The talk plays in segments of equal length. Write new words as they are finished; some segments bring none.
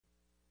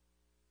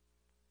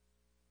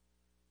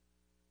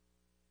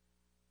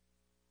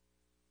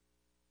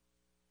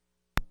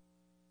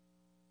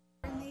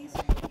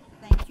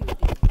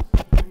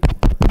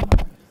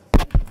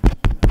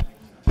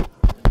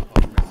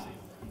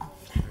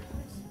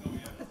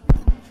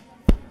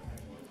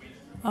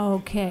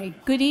Okay,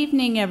 good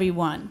evening,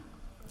 everyone,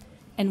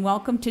 and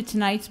welcome to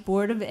tonight's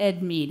Board of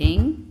Ed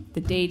meeting. The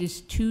date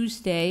is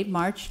Tuesday,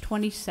 March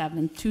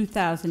 27,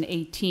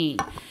 2018,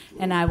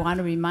 and I want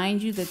to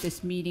remind you that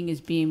this meeting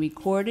is being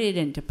recorded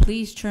and to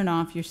please turn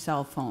off your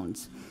cell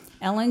phones.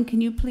 Ellen,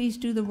 can you please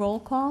do the roll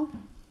call?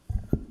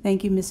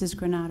 Thank you, Mrs.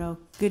 Granato.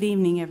 Good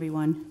evening,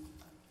 everyone.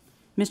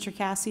 Mr.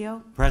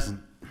 Cassio? Present.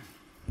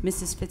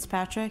 Mrs.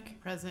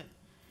 Fitzpatrick? Present.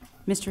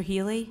 Mr.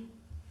 Healy?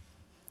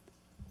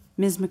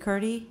 Ms.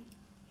 McCurdy?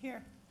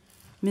 Here.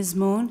 Ms.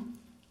 Moon?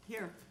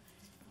 Here.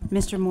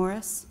 Mr.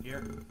 Morris?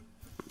 Here.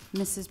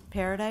 Mrs.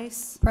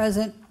 Paradise?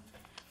 Present.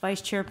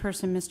 Vice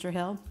Chairperson Mr.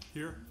 Hill?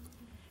 Here.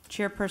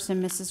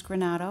 Chairperson Mrs.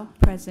 Granato?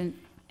 Present.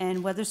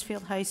 And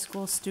Wethersfield High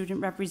School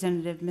Student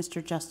Representative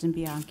Mr. Justin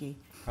Bianchi?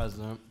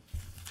 Present.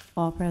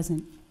 All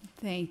present.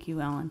 Thank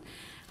you, Ellen.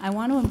 I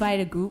want to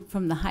invite a group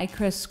from the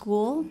Highcrest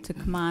School to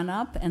come on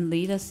up and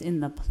lead us in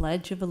the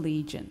Pledge of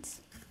Allegiance.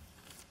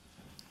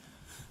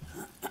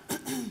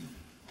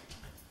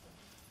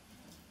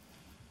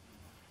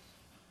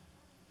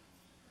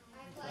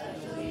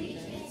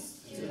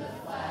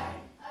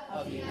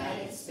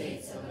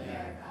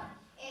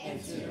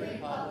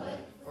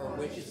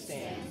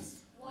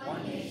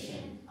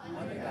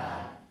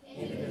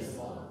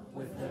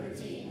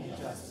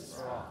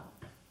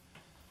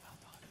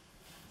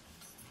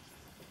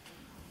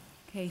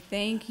 Okay,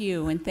 thank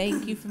you, and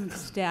thank you from the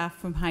staff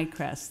from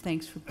Highcrest.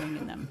 Thanks for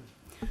bringing them.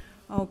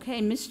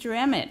 Okay, Mr.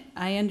 Emmett,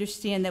 I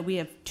understand that we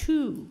have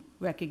 2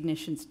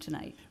 recognitions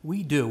tonight.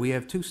 We do. We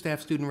have 2 staff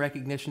student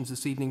recognitions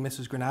this evening,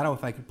 Mrs. Granato.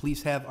 If I could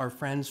please have our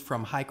friends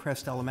from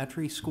Highcrest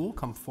Elementary School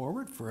come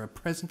forward for a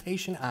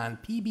presentation on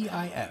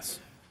PBIS.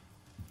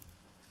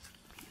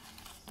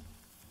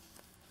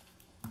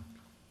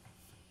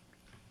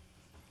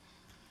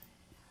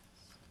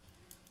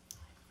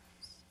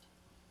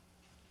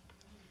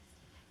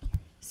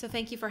 So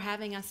thank you for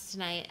having us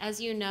tonight. As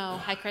you know,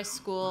 Highcrest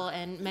School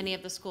and many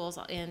of the schools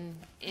in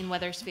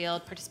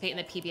Wethersfield participate in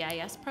the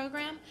PBIS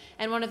program.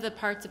 And one of the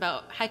parts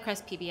about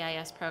Highcrest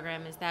PBIS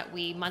program is that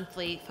we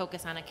monthly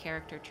focus on a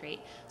character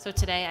trait. So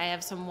today I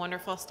have some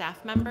wonderful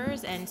staff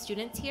members and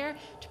students here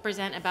to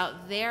present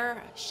about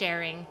their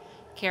sharing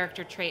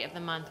character trait of the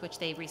month, which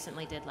they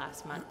recently did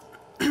last month.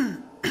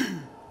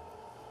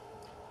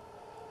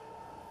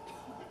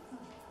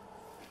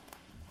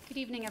 Good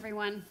evening,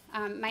 everyone.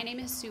 My name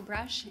is Sue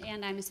Brush,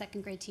 and I'm a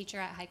 2nd grade teacher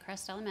at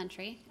Highcrest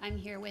Elementary. I'm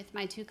here with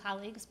my 2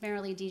 colleagues,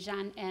 Marilee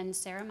Dijon and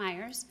Sarah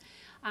Myers,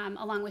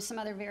 along with some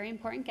other very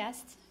important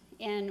guests.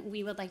 And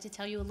we would like to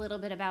tell you a little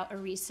bit about a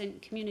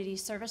recent community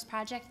service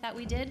project that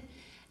we did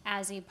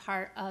as a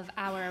part of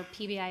our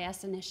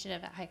PBIS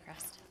initiative at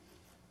Highcrest.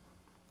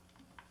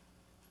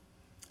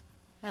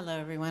 Hello,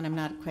 everyone. I'm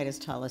not quite as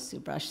tall as Sue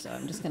Brush, so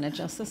I'm just going to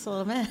adjust this a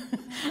little bit.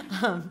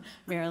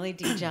 Marilee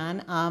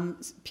Dijon.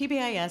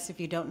 PBIS, if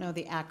you don't know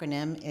the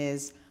acronym,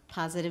 is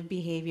Positive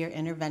Behavior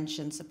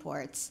Intervention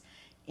Supports.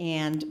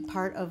 And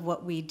part of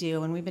what we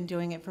do, and we've been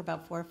doing it for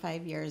about 4 or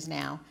 5 years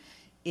now,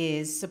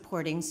 is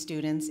supporting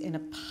students in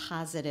a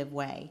positive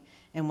way.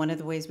 And one of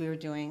the ways we were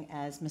doing,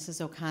 as Mrs.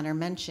 O'Connor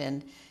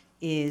mentioned,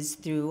 is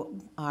through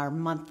our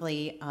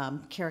monthly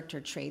character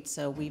traits.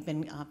 So we've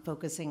been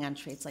focusing on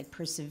traits like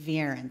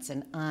perseverance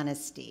and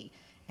honesty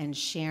and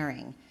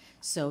sharing.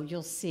 So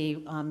you'll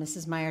see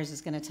Mrs. Myers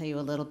is going to tell you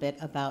a little bit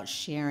about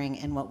sharing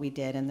and what we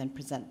did and then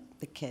present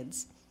the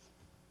kids.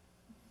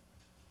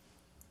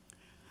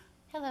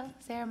 Hello,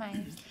 Sarah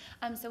Myers.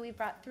 So we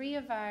brought 3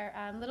 of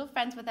our little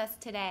friends with us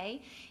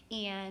today,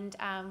 and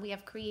we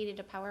have created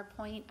a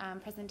PowerPoint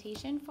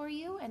presentation for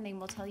you, and they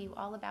will tell you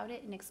all about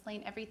it and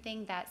explain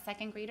everything that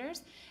 2nd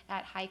graders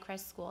at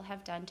Highcrest School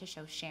have done to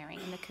show sharing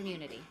in the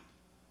community.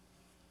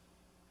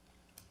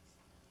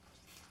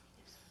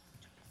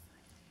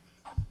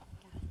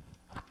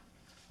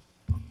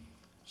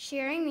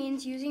 Sharing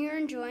means using or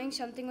enjoying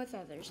something with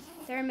others.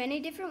 There are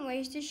many different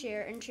ways to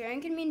share, and sharing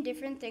can mean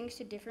different things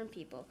to different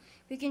people.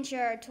 We can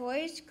share our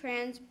toys,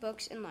 crayons,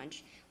 books, and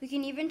lunch. We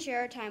can even share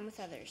our time with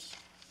others.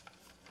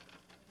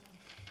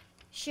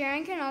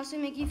 Sharing can also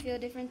make you feel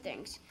different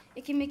things.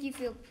 It can make you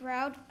feel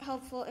proud,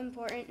 helpful,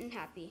 important, and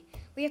happy.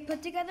 We have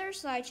put together a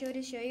slideshow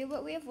to show you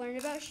what we have learned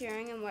about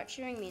sharing and what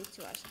sharing means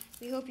to us.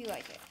 We hope you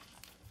like it.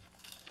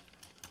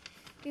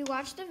 We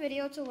watched a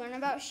video to learn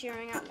about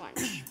sharing at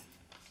lunch.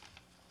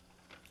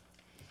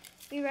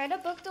 We read a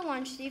book, The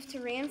Lunch Thief,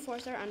 to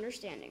reinforce our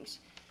understandings.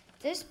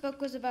 This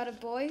book was about a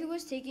boy who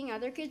was taking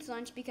other kids'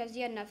 lunch because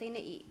he had nothing to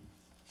eat.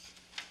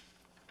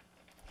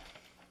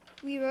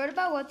 We wrote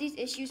about what these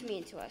issues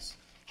mean to us.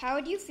 How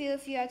would you feel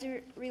if you had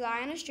to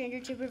rely on a stranger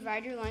to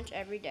provide your lunch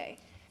every day?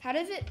 How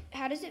does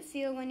it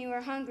feel when you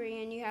are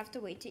hungry and you have to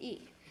wait to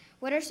eat?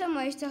 What are some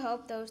ways to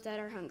help those that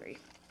are hungry?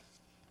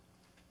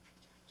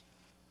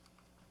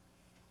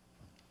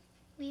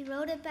 We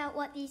wrote about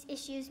what these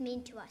issues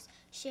mean to us.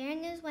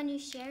 Sharing is when you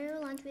share your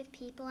lunch with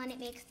people and it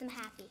makes them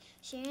happy.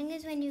 Sharing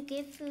is when you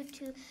give food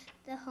to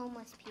the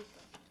homeless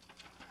people.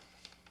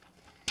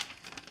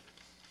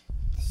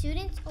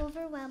 Students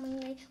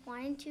overwhelmingly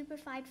wanted to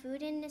provide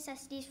food and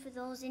necessities for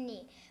those in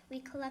need.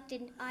 We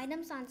collected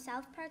items on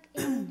South Park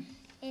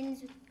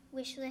Inn's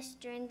wish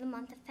list during the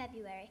month of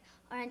February.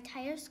 Our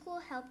entire school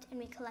helped, and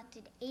we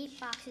collected 8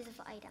 boxes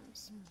of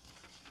items.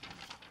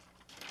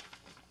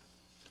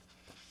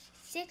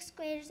 6th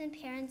graders and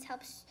parents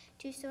helped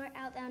to sort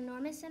out the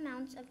enormous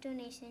amounts of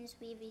donations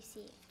we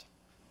received.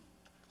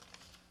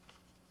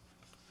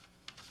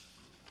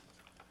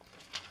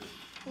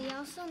 We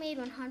also made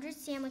 100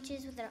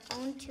 sandwiches with our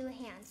own 2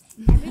 hands.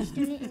 Every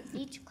student in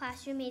each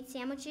classroom made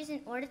sandwiches in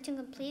order to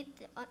complete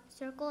the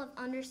circle of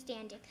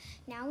understanding.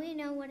 Now we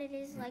know what it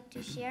is like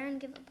to share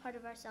and give a part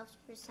of ourselves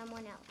for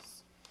someone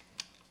else.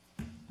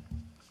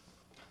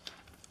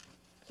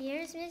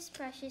 Here's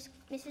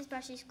Mrs.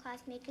 Brush's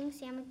class making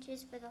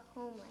sandwiches for the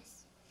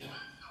homeless.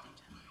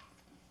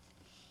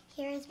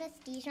 Here is Miss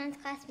Dijon's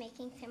class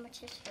making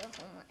sandwiches for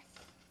the homeless.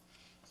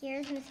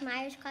 Here's Miss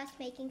Myers' class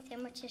making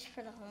sandwiches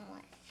for the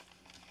homeless.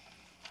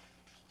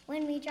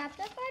 When we dropped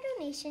off our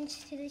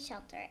donations to the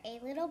shelter, a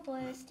little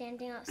boy was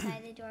standing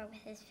outside the door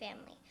with his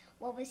family.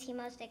 What was he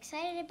most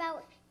excited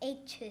about? A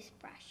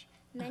toothbrush.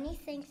 Many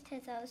thanks to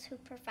those who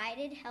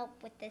provided help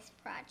with this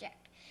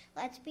project.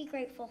 Let's be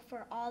grateful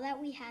for all that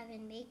we have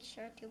and make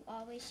sure to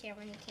always share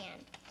when we can.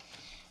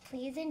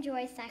 Please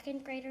enjoy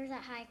 2nd graders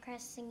at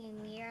Highcrest singing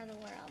We Are the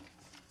World.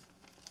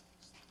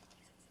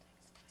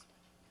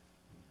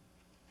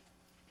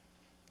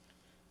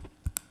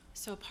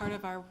 So part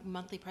of our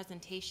monthly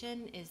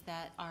presentation is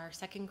that our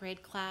 2nd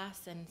grade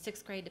class and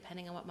 6th grade,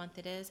 depending on what month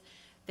it is,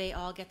 they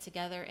all get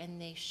together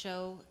and they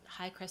show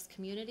Highcrest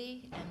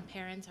community, and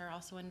parents are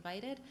also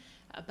invited,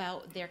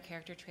 about their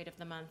character trait of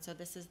the month. So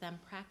this is them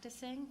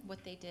practicing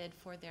what they did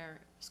for their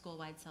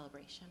school-wide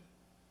celebration.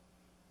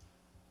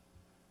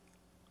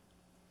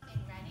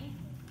 Ready?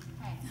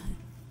 Okay.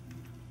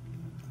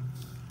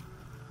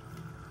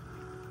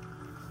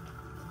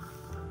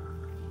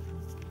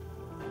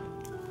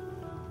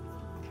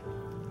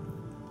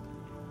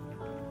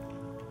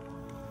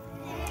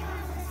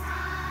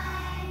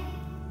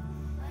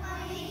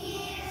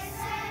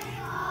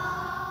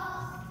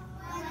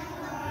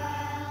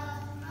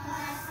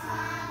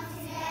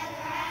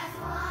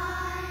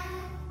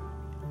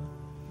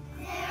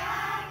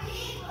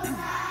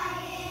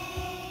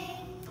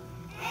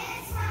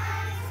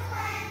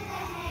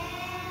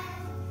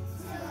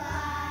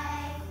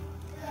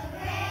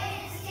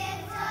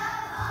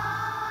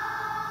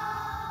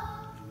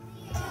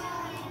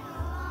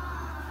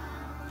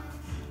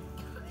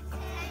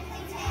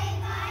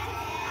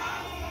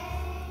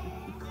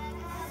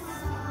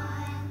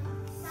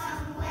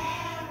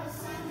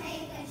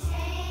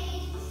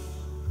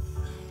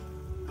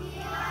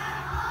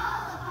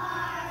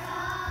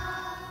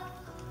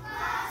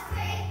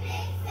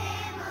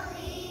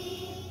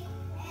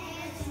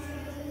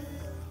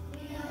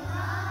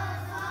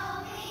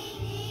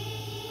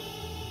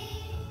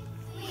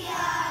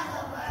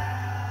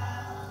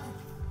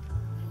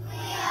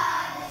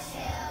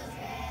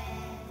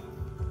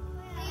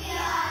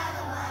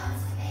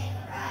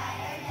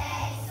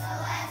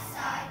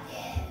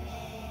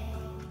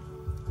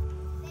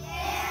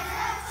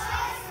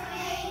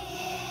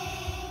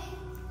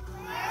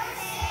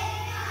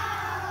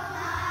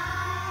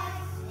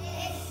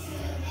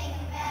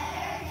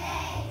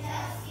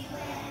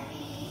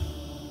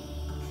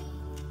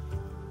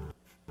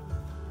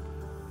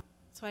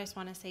 So I just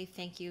want to say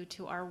thank you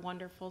to our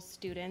wonderful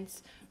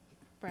students,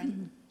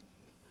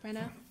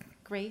 Brenna,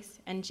 Grace,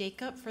 and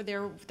Jacob for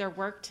their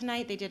work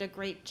tonight. They did a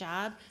great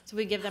job, so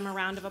we give them a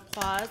round of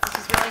applause. This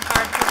is really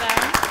hard for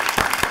them.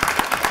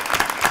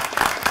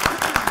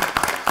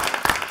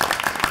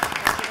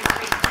 They did a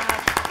great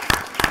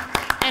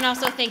job. And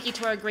also thank you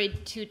to our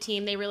grade 2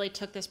 team. They really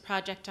took this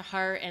project to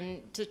heart,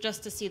 and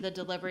just to see the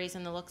deliveries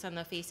and the looks on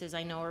the faces,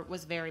 I know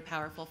was very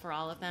powerful for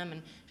all of them,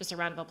 and just a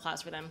round of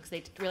applause for them because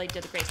they really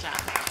did a great job.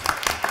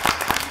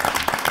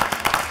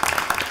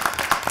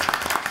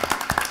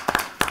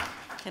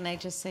 Can I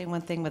just say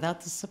one thing? Without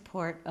the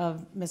support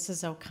of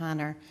Mrs.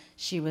 O'Connor,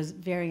 she was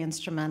very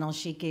instrumental.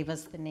 She gave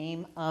us the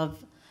name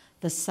of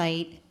the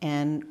site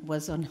and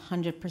was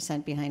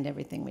 100% behind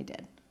everything we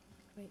did.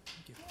 Great.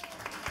 Thank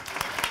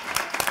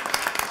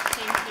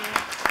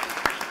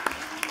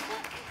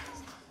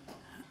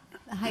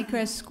you.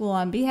 Highcrest School,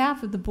 on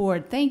behalf of the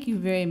board, thank you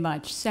very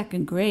much.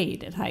 2nd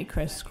grade at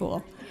Highcrest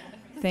School.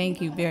 Thank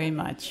you very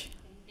much.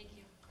 Thank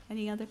you.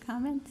 Any other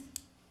comments?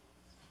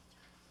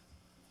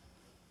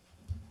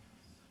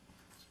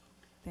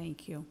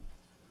 Thank you.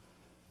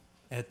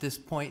 At this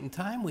point in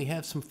time, we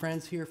have some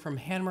friends here from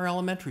Hanmer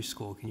Elementary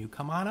School. Can you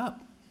come on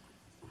up?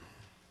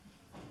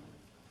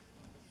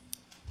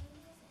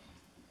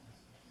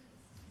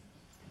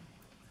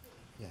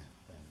 Yeah.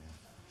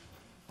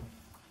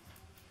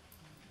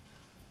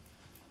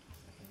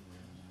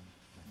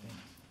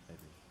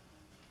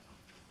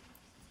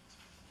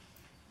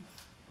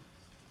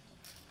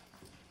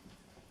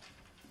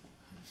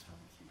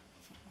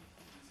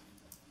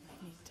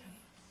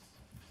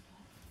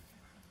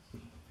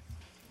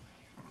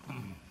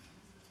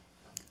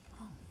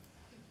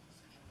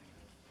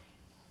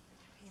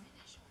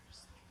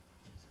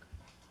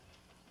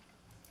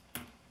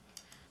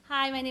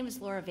 Hi, my name is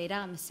Laura Veda.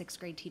 I'm a 6th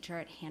grade teacher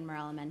at Hanmer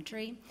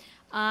Elementary.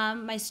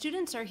 My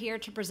students are here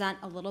to present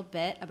a little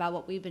bit about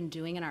what we've been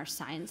doing in our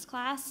science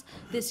class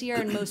this year,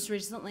 and most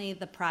recently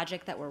the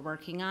project that we're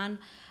working on.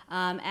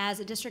 As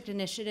a district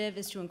initiative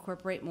is to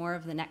incorporate more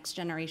of the next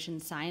generation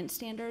science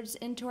standards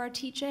into our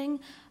teaching.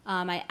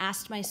 I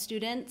asked my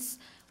students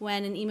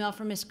when an email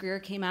from Ms.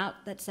 Greer came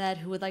out that said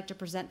who would like to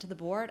present to the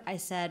board. I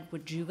said,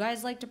 would you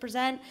guys like to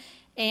present?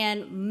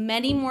 And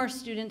many more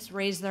students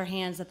raised their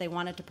hands that they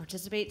wanted to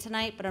participate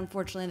tonight, but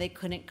unfortunately they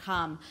couldn't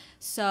come.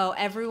 So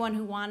everyone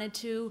who wanted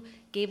to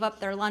gave up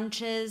their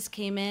lunches,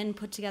 came in,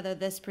 put together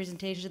this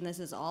presentation. This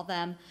is all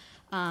them.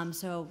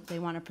 So they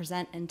want to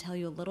present and tell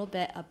you a little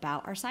bit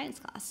about our science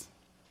class.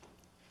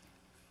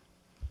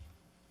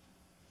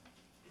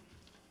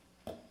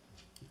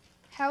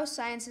 How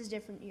science is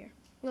different here.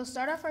 We'll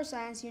start off our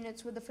science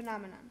units with a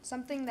phenomenon,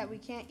 something that we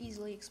can't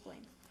easily explain.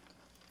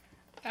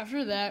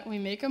 After that, we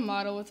make a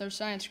model with our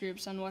science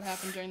groups on what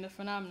happened during the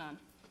phenomenon.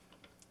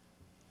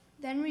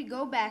 Then we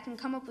go back and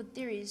come up with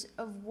theories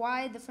of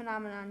why the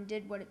phenomenon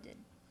did what it did.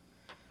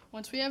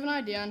 Once we have an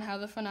idea on how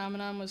the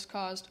phenomenon was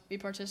caused, we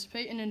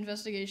participate in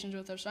investigations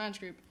with our science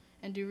group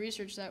and do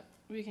research that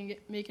we can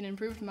make an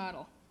improved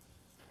model.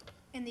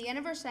 In the end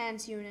of our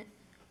science unit,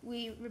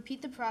 we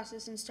repeat the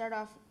process and start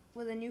off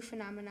with a new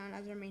phenomenon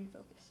as our main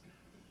focus.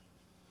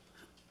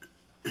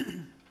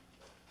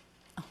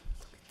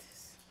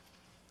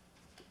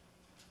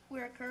 We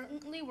are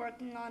currently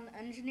working on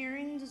an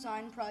engineering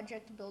design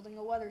project building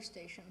a weather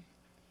station.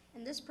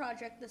 In this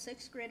project, the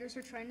 6th graders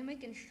are trying to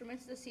make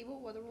instruments to see what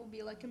weather will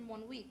be like in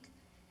 1 week.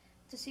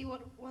 To see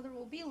what weather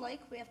will be like,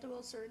 we have to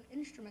build certain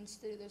instruments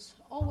to do this.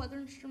 All weather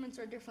instruments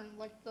are different,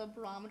 like the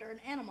barometer and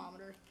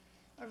anemometer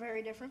are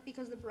very different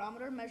because the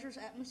barometer measures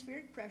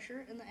atmospheric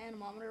pressure and the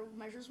anemometer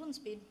measures wind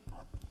speed.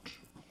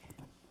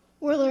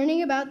 We're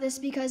learning about this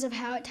because of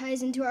how it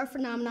ties into our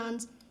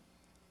phenomenons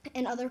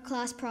and other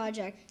class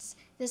projects.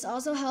 This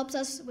also helps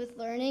us with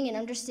learning and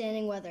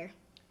understanding weather.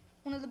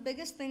 One of the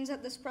biggest things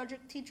that this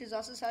project teaches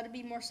us is how to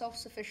be more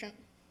self-sufficient.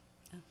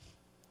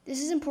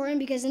 This is important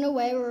because in a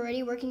way we're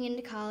already working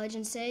into college,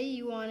 and say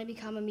you want to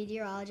become a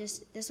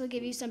meteorologist, this will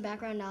give you some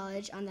background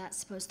knowledge on that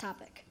supposed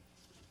topic.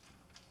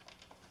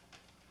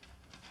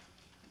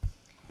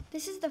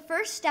 This is the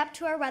first step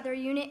to our weather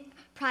unit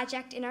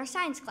project in our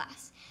science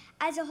class.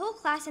 As a whole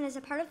class and as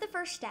a part of the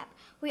first step,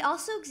 we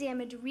also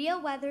examined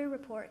real weather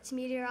reports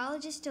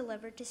meteorologists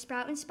delivered to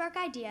sprout and spark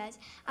ideas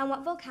on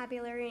what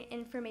vocabulary and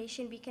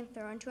information we can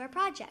throw into our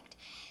project.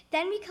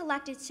 Then we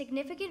collected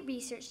significant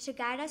research to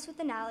guide us with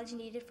the knowledge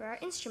needed for our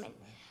instrument.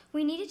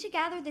 We needed to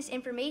gather this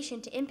information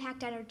to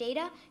impact on our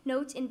data,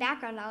 notes, and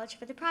background knowledge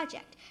for the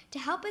project to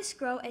help us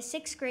grow as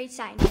 6th grade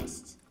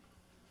scientists.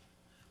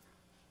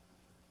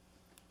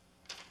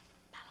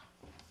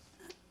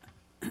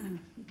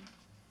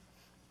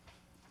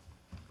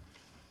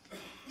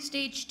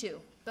 Stage 2,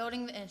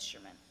 building the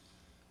instrument.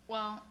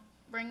 Well,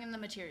 bring in the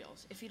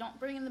materials. If you don't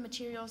bring in the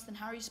materials, then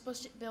how are you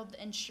supposed to build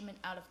the instrument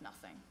out of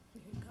nothing?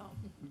 There you go.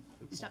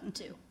 Step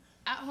 2,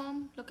 at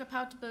home, look up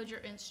how to build your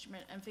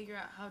instrument and figure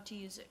out how to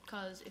use it,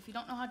 because if you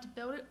don't know how to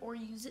build it or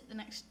use it the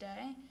next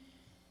day,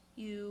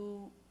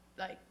 you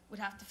would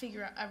have to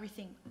figure out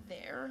everything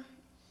there,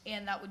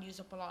 and that would use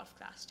up a lot of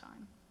class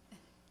time.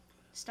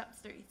 Step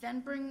 3,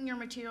 then bring your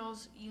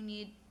materials you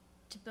need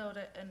to build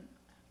it, and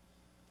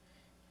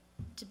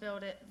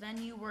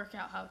then you work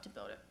out how to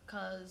build it,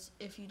 because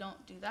if you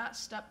don't do that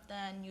step,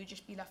 then you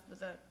just be left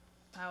with a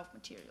pile of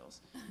materials.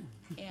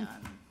 And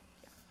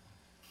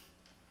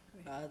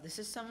this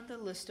is some of the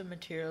list of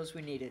materials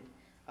we needed.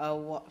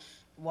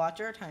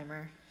 Water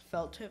timer,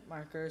 felt tip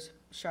markers,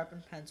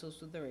 sharpened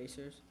pencils with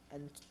erasers,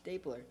 and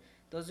stapler.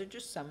 Those are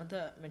just some of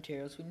the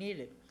materials we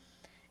needed.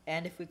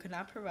 And if we could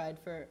not provide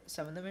for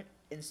some of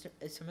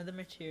the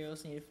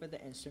materials needed for the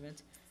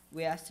instruments,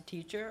 we asked a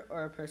teacher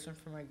or a person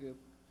from our group.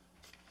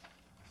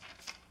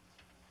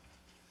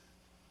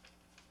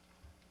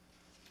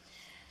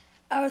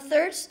 Our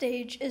third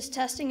stage is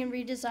testing and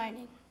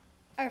redesigning.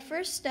 Our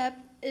first step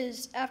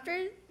is,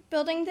 after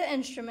building the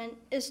instrument,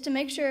 is to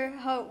make sure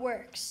how it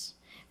works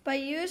by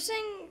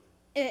using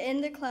it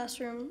in the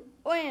classroom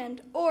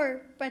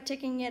or by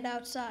taking it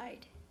outside.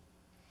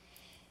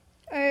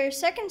 Our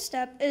second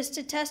step is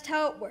to test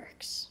how it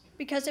works,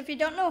 because if you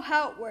don't know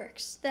how it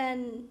works,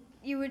 then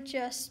you would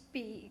just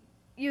be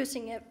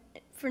using it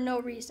for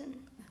no reason.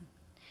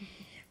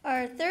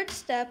 Our third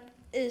step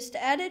is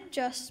to add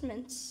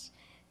adjustments,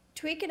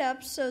 tweak it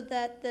up so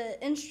that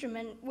the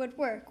instrument would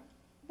work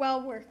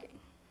while working.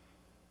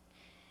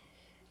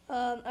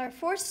 Our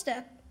fourth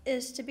step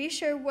is to be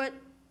sure what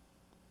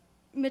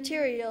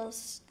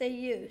materials they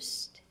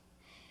used,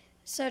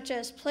 such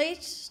as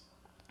plates,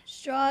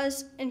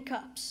 straws, and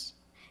cups,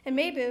 and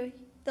maybe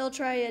they'll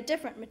try a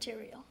different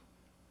material.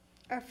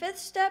 Our fifth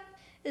step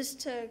is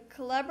to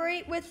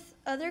collaborate with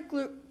other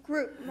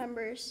group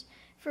members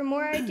for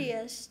more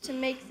ideas to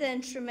make the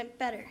instrument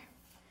better.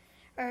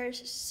 Our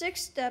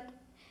sixth step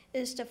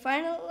is to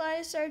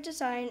finalize our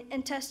design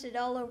and test it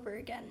all over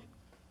again.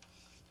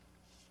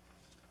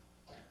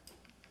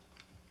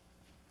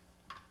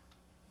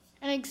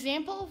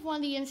 example of one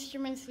of the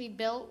instruments we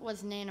built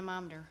was an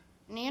anemometer.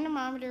 An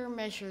anemometer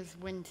measures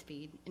wind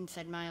speed in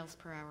said miles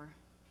per hour.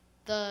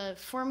 The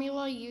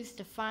formula used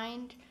to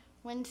find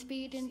wind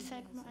speed in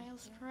said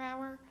miles per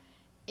hour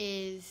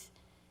is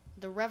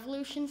the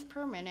revolutions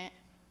per minute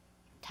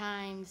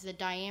times the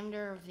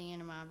diameter of the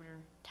anemometer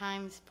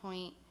times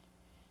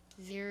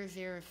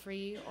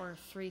 0.003 or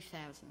 3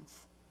 thousandths.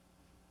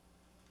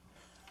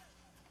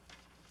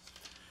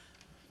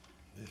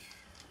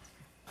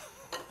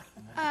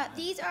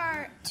 These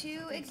are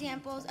two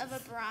examples of a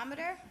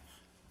barometer.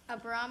 A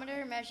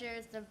barometer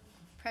measures the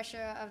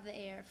pressure of the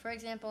air. For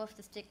example, if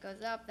the stick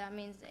goes up, that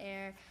means the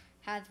air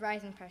has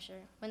rising pressure.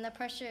 When the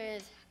pressure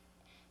is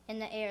in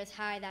the air is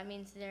high, that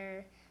means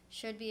there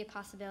should be a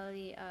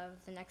possibility of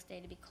the next day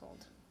to be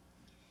cold.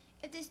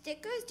 If the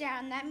stick goes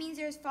down, that means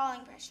there's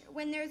falling pressure.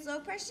 When there's low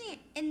pressure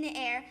in the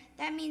air,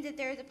 that means that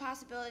there's a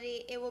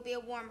possibility it will be a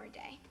warmer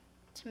day.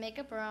 To make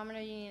a barometer,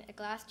 you need a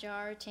glass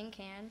jar or tin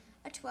can,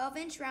 a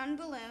 12-inch round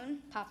balloon,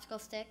 popsicle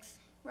sticks,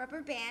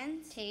 rubber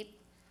bands, tape,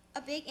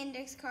 a big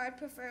index card,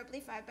 preferably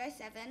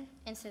 5x7,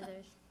 and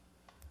scissors.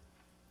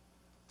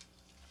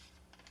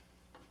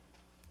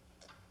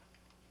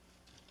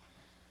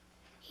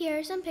 Here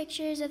are some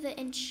pictures of the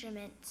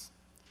instruments.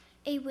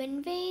 A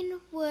wind vane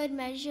would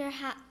measure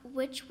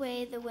which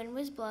way the wind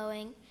was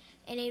blowing,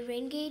 and a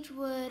rain gauge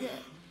would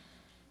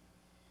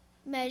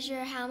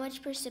measure how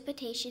much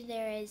precipitation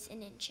there is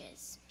in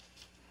inches.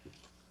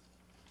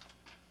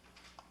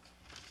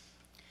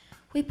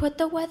 We put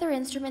the weather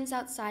instruments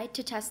outside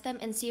to test them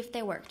and see if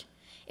they worked.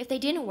 If they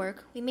didn't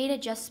work, we made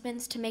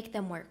adjustments to make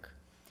them work.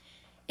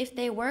 If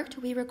they worked,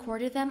 we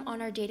recorded them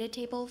on our data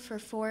table for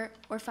 4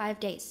 or 5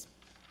 days.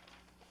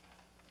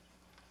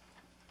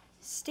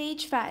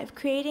 Stage 5,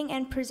 creating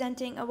and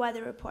presenting a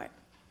weather report.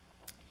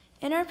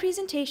 In our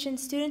presentation,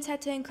 students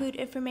had to include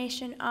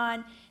information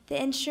on the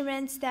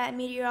instruments that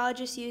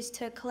meteorologists use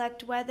to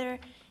collect weather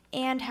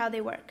and how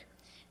they work.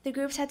 The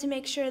groups had to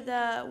make sure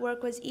the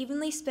work was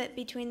evenly split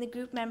between the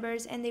group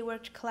members and they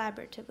worked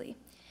collaboratively.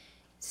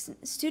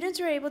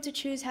 Students were able to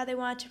choose how they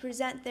wanted to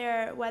present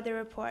their weather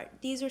report.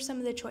 These were some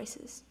of the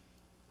choices.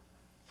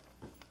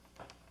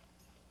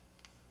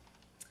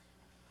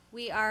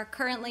 We are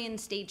currently in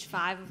stage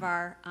 5 of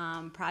our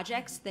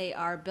projects. They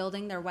are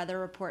building their weather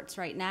reports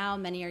right now.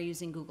 Many are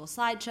using Google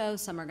Slideshow.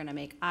 Some are going to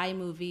make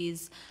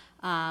iMovies.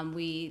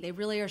 They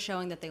really are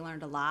showing that they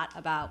learned a lot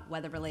about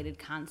weather-related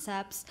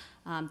concepts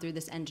through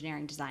this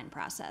engineering design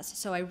process.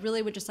 So I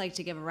really would just like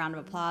to give a round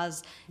of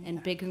applause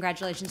and big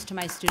congratulations to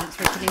my students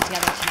for putting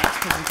together tonight's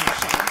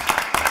presentation.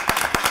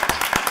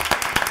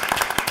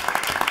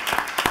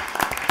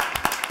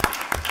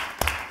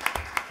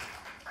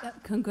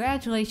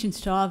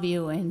 Congratulations to all of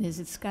you, and is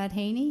it Scott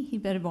Haney? He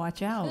better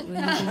watch out.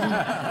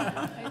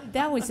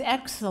 That was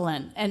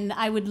excellent, and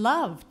I would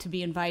love to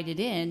be invited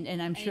in,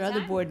 and I'm sure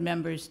other board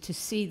members to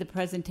see the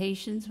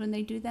presentations when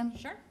they do them.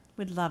 Sure.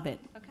 Would love it.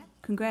 Okay.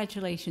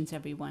 Congratulations,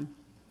 everyone.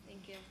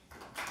 Thank you.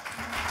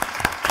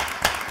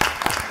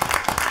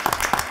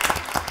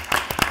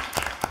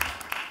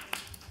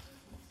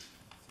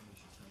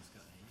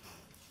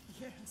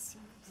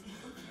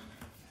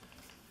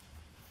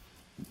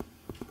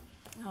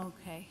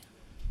 Okay.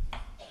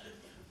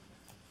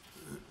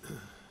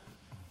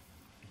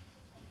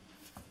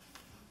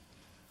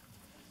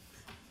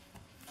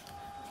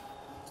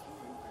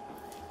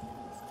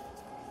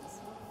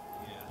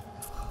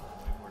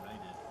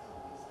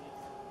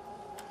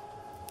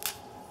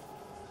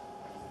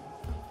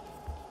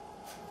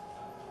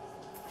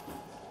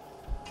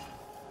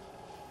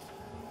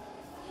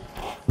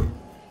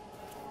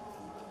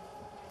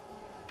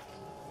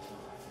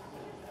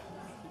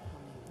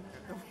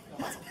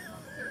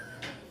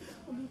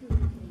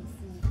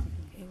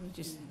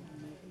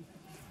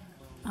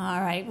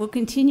 All right, we'll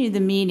continue the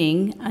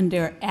meeting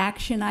under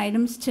action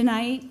items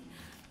tonight.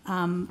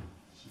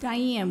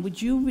 Diane,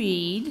 would you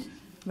read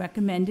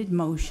recommended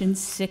motion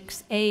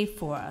 6A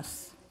for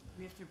us?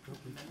 We have to approve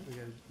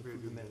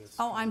the minutes.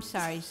 Oh, I'm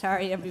sorry.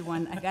 Sorry,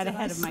 everyone. I got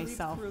ahead of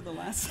myself. Through the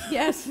last.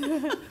 Yes.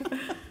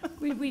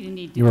 we didn't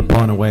need to You were do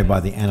blown that. away by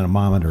the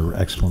anemometer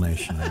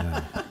explanation, I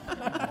know.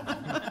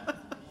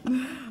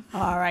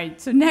 All right,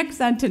 so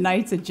next on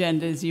tonight's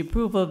agenda is the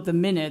approval of the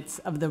minutes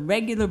of the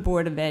regular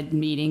Board of Ed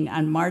meeting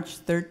on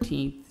March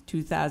 13th,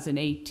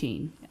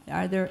 2018.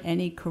 Are there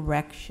any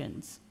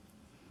corrections?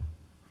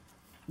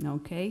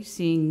 Okay,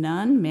 seeing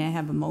none, may I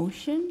have a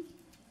motion?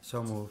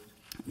 So moved.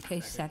 Okay,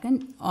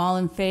 second. All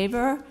in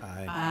favor?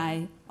 Aye.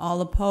 Aye.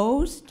 All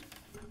opposed?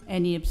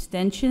 Any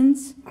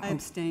abstentions? I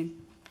abstain.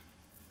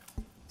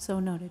 So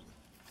noted.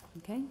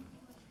 Okay.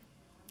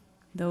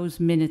 Those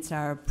minutes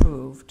are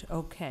approved.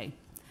 Okay.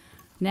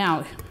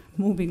 Now,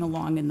 moving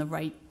along in the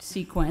right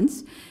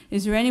sequence,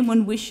 is there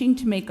anyone wishing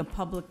to make a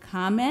public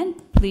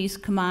comment? Please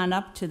come on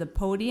up to the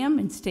podium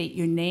and state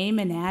your name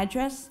and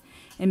address.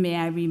 And may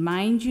I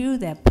remind you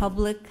that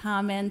public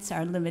comments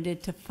are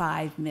limited to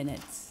 5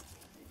 minutes.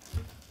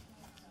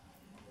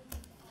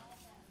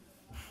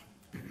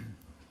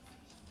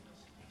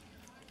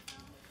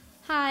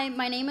 Hi,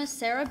 my name is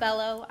Sarah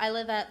Bello. I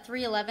live at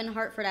 311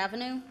 Hartford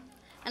Avenue.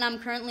 and I'm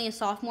currently a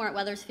sophomore at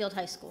Wethersfield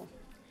High School.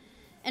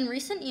 In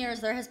recent years,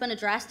 there has been a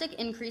drastic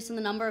increase in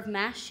the number of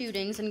mass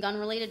shootings and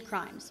gun-related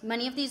crimes,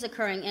 many of these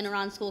occurring in or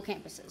on school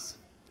campuses.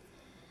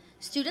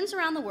 Students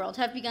around the world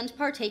have begun to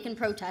partake in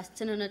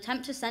protests in an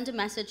attempt to send a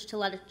message to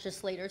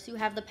legislators who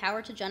have the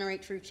power to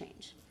generate true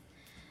change.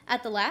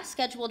 At the last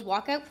scheduled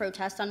walkout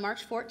protest on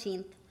March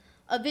 14th,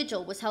 a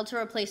vigil was held to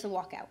replace a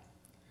walkout.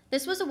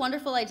 This was a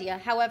wonderful idea,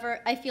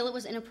 however, I feel it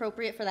was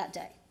inappropriate for that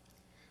day.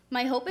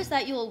 My hope is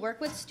that you will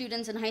work with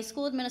students and high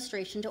school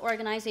administration to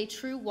organize a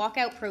true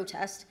walkout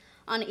protest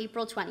on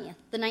April 20th,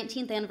 the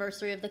 19th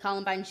anniversary of the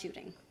Columbine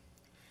shooting.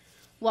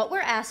 What we're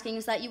asking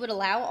is that you would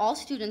allow all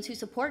students who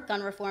support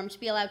gun reform to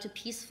be allowed to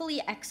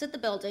peacefully exit the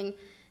building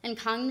and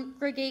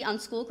congregate on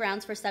school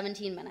grounds for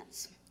 17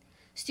 minutes.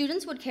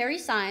 Students would carry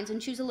signs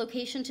and choose a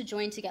location to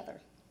join together.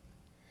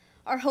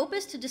 Our hope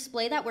is to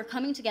display that we're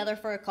coming together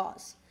for a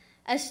cause.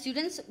 As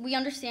students, we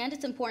understand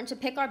it's important to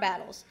pick our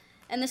battles,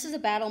 and this is a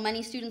battle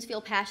many students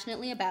feel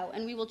passionately about,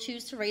 and we will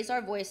choose to raise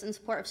our voice in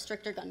support of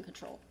stricter gun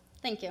control.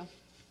 Thank you.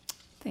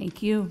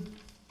 Thank you.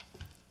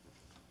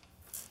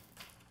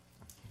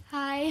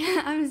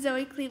 Hi, I'm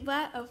Zoe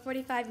Kleblatt of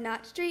 45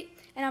 Knott Street,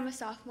 and I'm a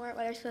sophomore at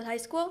Wethersfield High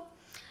School.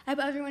 I hope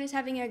everyone is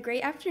having a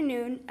great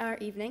afternoon or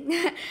evening.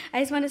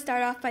 I just want to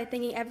start off by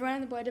thanking everyone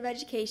on the Board of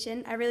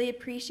Education. I really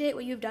appreciate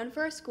what you've done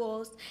for our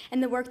schools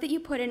and the work that you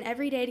put in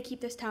every day to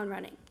keep this town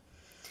running,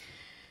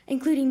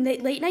 including the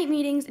late night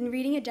meetings and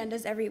reading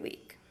agendas every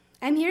week.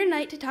 I'm here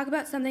tonight to talk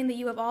about something that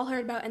you have all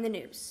heard about in the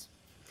news.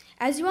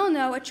 As you all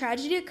know, a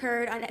tragedy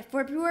occurred on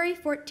February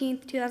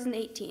 14th,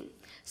 2018.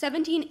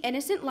 17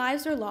 innocent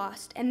lives were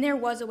lost, and there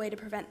was a way to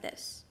prevent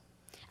this.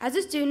 As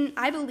a student,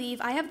 I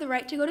believe I have the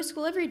right to go to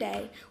school every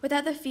day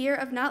without the fear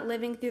of not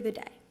living through the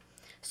day.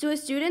 So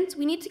as students,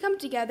 we need to come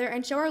together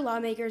and show our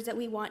lawmakers that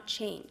we want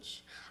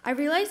change. I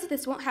realize that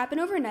this won't happen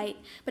overnight,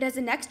 but as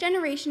the next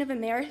generation of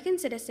American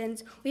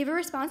citizens, we have a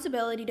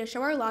responsibility to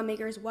show our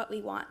lawmakers what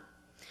we want.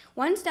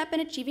 One step in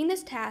achieving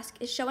this task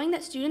is showing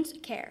that students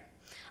care.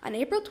 On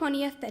April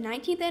 20th, the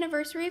 19th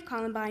anniversary of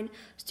Columbine,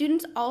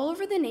 students all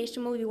over the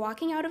nation will be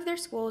walking out of their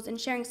schools and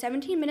sharing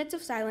 17 minutes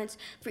of silence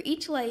for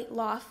each life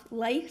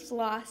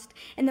lost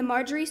in the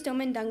Marjorie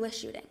Stoneman Douglas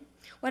shooting.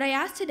 What I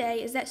ask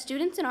today is that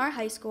students in our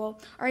high school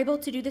are able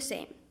to do the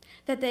same,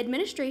 that the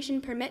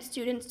administration permit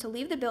students to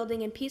leave the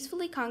building and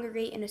peacefully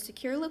congregate in a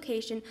secure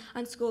location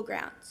on school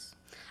grounds.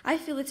 I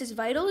feel this is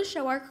vital to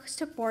show our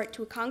support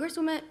to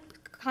congresswomen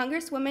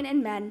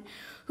and men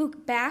who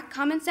back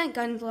common sense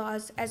gun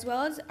laws, as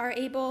well as are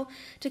able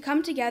to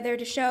come together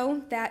to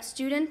show that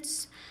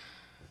students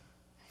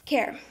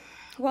care.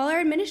 While our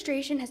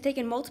administration has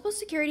taken multiple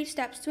security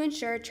steps to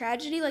ensure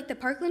tragedy like the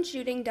Parkland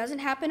shooting doesn't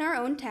happen in our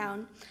own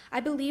town,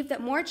 I believe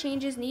that more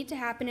changes need to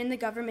happen in the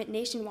government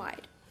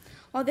nationwide.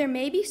 While there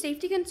may be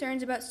safety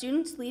concerns about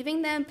students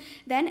leaving them,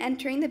 then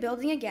entering the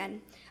building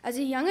again, as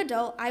a young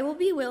adult, I will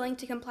be willing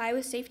to comply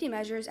with safety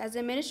measures as the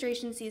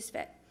administration sees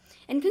fit.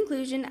 In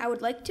conclusion, I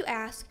would like to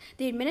ask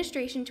the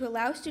administration to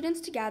allow students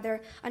to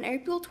gather on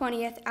April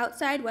 20th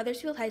outside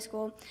Wethersfield High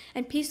School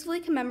and peacefully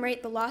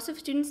commemorate the loss of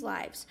students'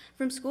 lives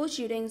from school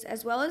shootings,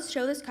 as well as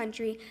show this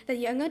country that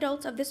young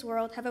adults of this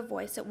world have a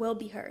voice that will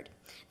be heard.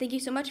 Thank you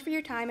so much for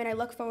your time, and I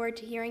look forward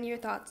to hearing your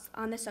thoughts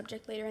on this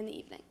subject later in the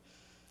evening.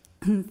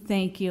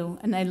 Thank you,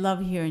 and I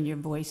love hearing your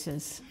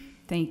voices.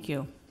 Thank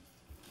you.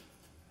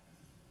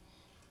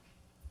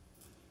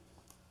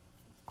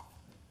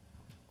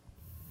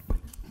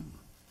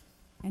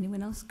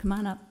 Anyone else? Come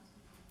on up.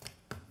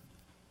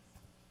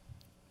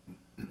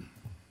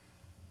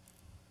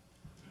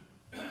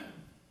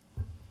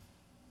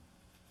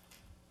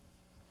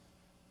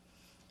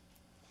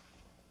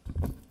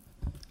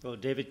 Well,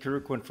 David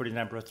Karuk,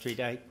 149 Broad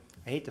Street. I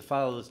hate to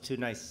follow those two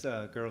nice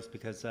girls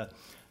because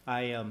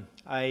my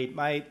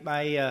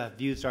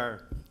views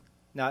are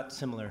not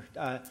similar.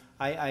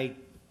 I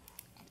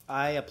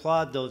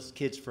applaud those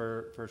kids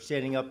for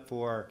standing up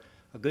for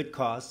a good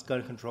cause,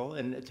 gun control,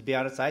 and to be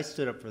honest, I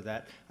stood up for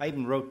that. I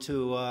even wrote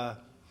to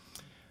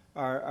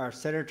our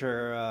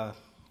Senator,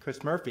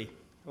 Chris Murphy.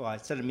 Well, I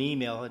sent him an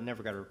email and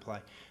never got a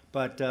reply.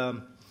 But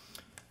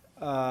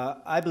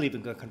I believe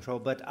in gun control,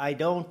 but I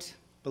don't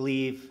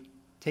believe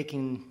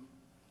taking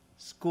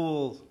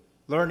school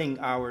learning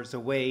hours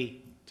away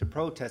to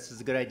protest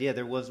is a good idea.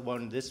 There was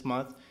one this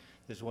month.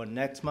 There's one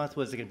next month.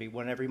 Was it going to be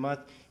one every month?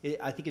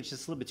 I think it's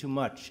just a little bit too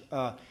much.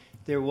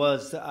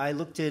 I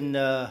looked in,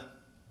 I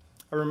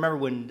remember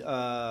when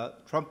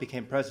Trump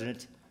became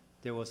president,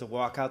 there was a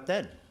walkout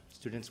then.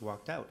 Students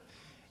walked out.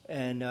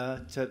 And I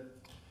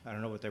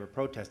don't know what they were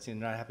protesting,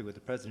 not happy with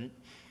the president.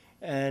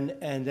 And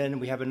then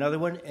we have another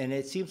one, and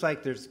it seems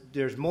like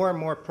there's more and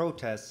more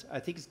protests. I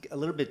think it's a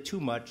little bit too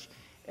much.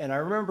 And I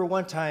remember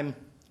one time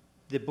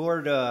the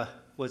board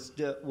was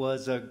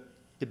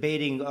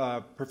debating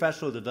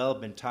professional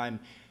development time,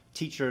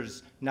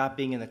 teachers not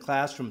being in the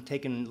classroom,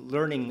 taking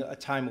learning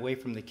time away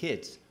from the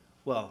kids.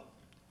 Well,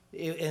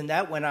 and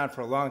that went on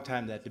for a long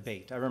time, that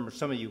debate. I remember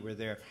some of you were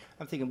there.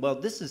 I'm thinking, well,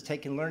 this is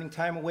taking learning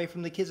time away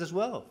from the kids as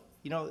well.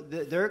 You know,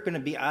 they're going to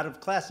be out of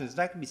class, and it's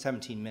not going to be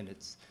 17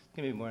 minits. It's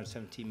going to be more than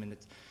 17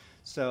 minutes.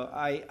 So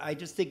I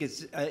just think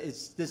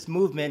it's this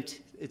movement.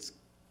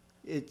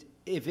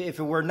 If it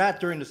were not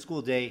during the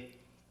school day,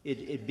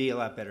 it'd be a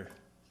lot better.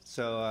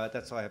 So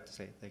that's all I have to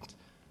say. Thanks.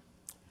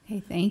 Okay,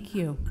 thank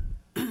you.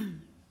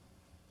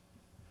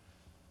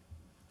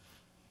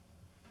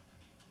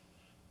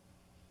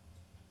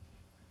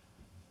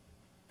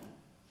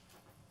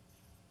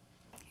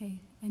 Okay,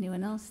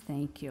 anyone else?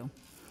 Thank you.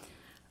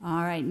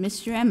 All right,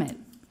 Mr. Emmett,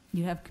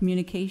 you have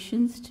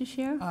communications to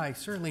share? I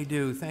certainly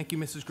do. Thank you,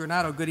 Mrs.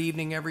 Granado. Good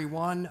evening,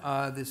 everyone.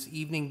 This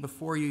evening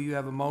before you, you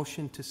have a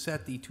motion to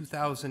set the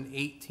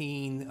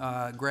 2018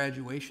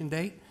 graduation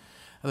date.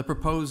 The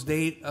proposed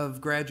date of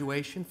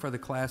graduation for the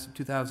class of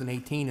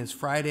 2018 is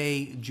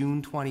Friday,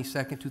 June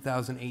 22nd,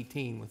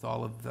 2018, with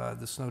all of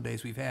the snow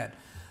days we've had.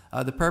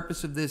 The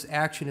purpose of this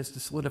action is to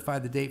solidify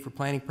the date for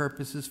planning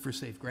purposes for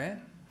safe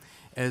grad,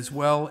 as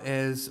well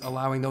as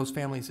allowing those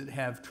families that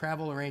have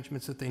travel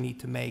arrangements that they need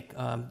to make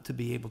to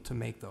be able to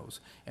make those.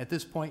 At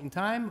this point in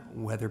time,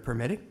 weather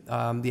permitting,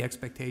 the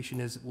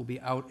expectation is it will be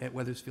out at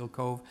Wethersfield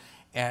Cove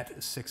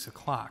at 6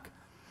 o'clock.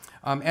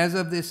 As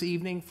of this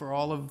evening, for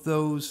all of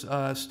those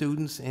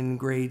students in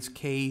grades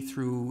K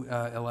through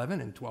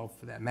 11 and 12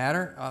 for that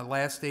matter,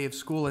 last day of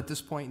school at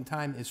this point in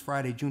time is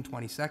Friday, June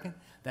 22nd.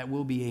 That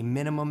will be a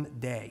minimum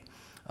day.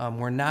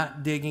 We're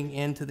not digging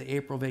into the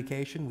April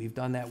vacation. We've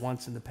done that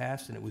once in the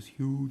past, and it was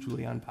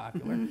hugely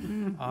unpopular.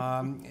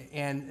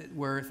 And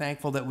we're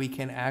thankful that we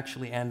can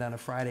actually end on a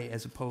Friday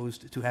as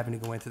opposed to having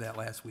to go into that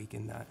last week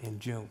in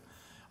June.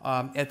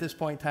 At this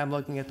point in time,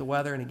 looking at the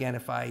weather, and again,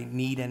 if I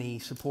need any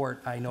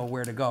support, I know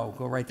where to go.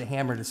 Go right to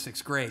Hammer to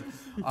 6th grade.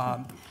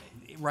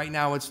 Right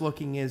now, it's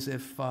looking as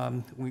if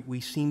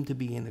we seem to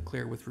be in the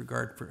clear with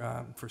regard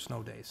for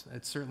snow days.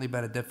 It's certainly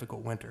been a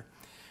difficult winter.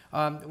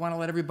 I want to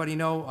let everybody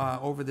know,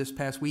 over this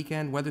past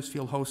weekend,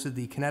 Wethersfield hosted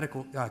the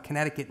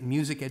Connecticut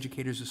Music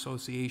Educators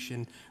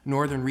Association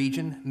Northern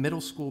Region Middle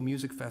School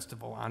Music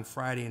Festival on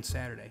Friday and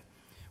Saturday.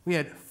 We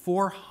had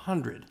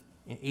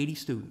 480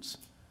 students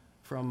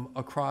from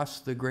across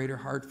the greater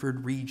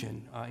Hartford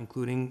region,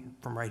 including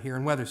from right here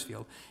in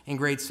Wethersfield, in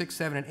grades 6,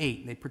 7, and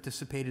 8. They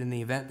participated in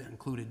the event that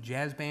included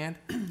jazz band,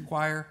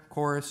 choir,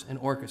 chorus, and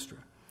orchestra.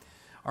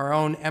 Our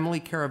own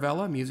Emily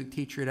Caravella, music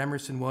teacher at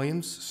Emerson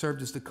Williams,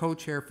 served as the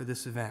co-chair for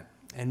this event.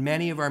 And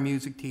many of our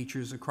music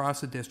teachers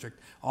across the district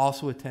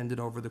also attended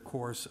over the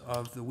course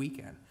of the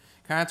weekend.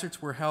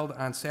 Concerts were held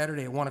on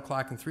Saturday at 1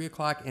 o'clock and 3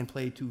 o'clock and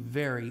played to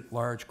very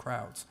large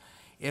crowds.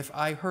 If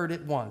I heard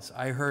it once,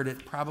 I heard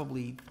it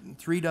probably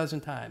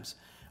 36 times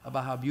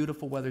about how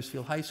beautiful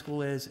Wethersfield High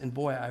School is, and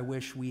boy, I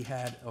wish we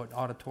had an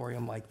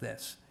auditorium like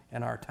this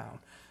in our town.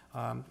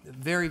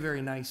 Very,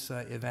 very nice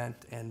event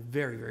and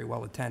very, very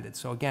well attended.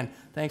 So again,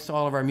 thanks to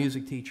all of our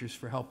music teachers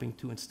for helping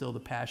to instill the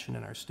passion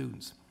in our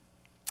students.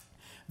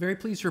 Very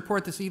pleased to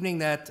report this evening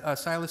that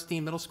Silas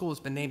Deane Middle School has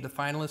been named a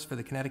finalist for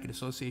the Connecticut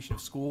Association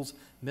of Schools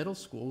Middle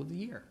School of the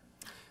Year.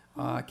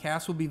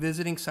 Cass will be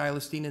visiting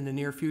Silas Deane in the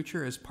near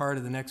future as part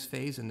of the next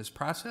phase in this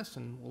process,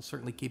 and we'll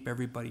certainly keep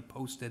everybody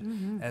posted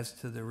as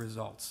to the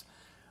results.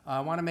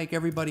 I want to make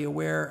everybody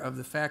aware of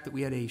the fact that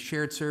we had a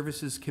Shared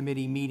Services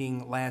Committee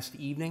meeting last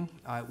evening.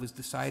 It was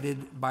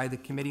decided by the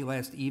committee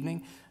last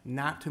evening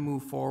not to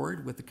move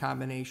forward with the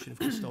combination of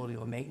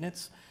custodial and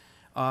maintenance.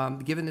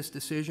 Given this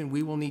decision,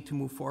 we will need to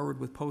move forward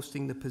with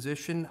posting the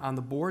position on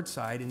the board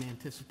side in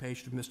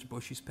anticipation of Mr.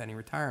 Bushy's pending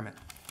retirement.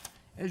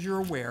 As you're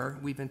aware,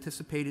 we've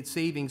anticipated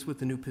savings with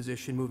the new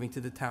position moving to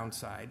the town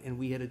side, and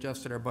we had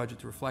adjusted our budget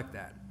to reflect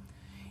that.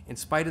 In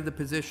spite of the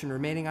position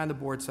remaining on the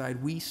board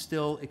side, we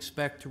still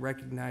expect to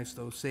recognize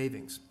those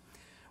savings.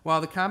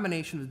 While the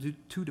combination of the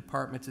two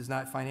departments is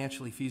not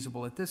financially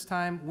feasible at this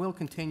time, we'll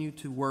continue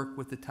to work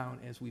with the town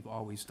as we've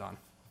always done.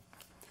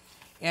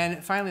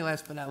 And finally,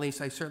 last but not least,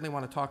 I certainly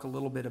want to talk a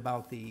little bit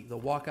about the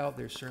walkout.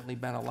 There's certainly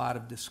been a lot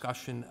of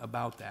discussion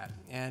about that.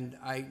 And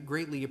I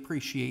greatly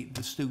appreciate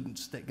the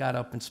students that got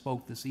up and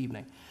spoke this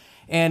evening.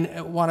 And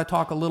I want to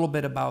talk a little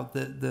bit about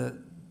the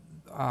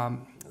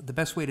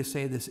best way to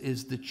say this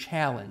is the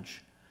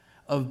challenge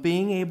of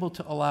being able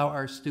to allow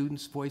our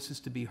students' voices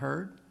to be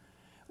heard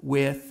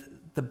with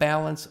the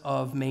balance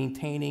of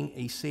maintaining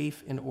a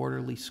safe and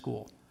orderly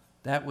school.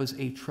 That was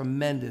a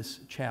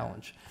tremendous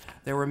challenge.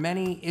 There were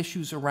many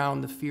issues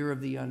around the fear of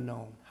the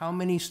unknown. How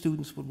many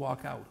students would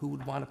walk out? Who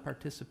would want to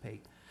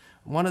participate?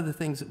 One of the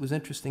things that was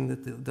interesting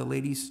that the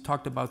ladies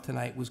talked about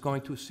tonight was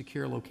going to a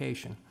secure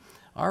location.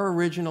 Our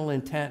original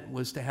intent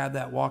was to have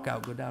that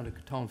walkout go down to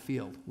Catone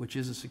Field, which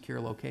is a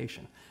secure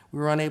location. We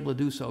were unable to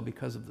do so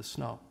because of the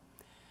snow.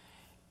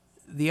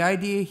 The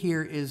idea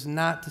here is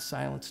not to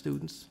silence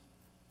students.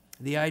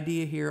 The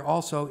idea here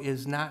also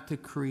is not to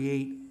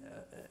create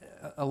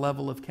a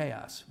level of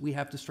chaos. We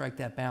have to strike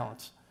that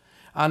balance.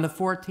 On the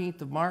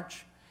 14th of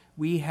March,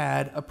 we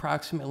had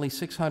approximately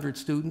 600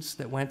 students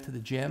that went to the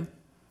gym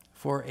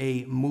for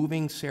a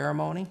moving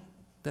ceremony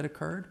that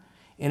occurred.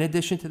 In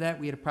addition to that,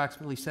 we had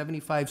approximately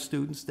 75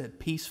 students that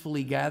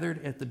peacefully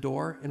gathered at the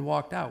door and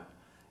walked out.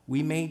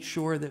 We made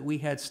sure that we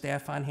had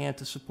staff on hand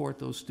to support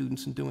those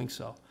students in doing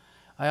so.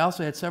 I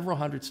also had several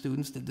hundred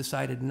students that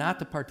decided not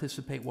to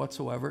participate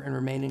whatsoever and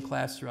remain in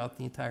class throughout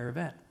the entire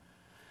event.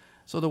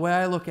 So the way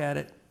I look at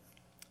it,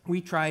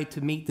 we tried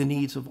to meet the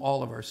needs of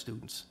all of our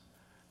students.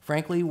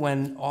 Frankly,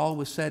 when all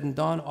was said and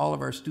done, all of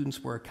our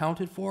students were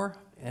accounted for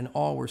and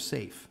all were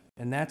safe.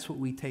 And that's what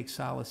we take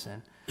solace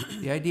in.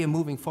 The idea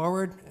moving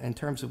forward, in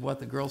terms of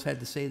what the girls had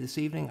to say this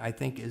evening, I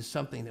think is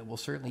something that we'll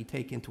certainly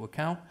take into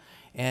account.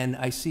 And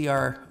I see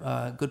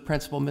our good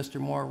principal,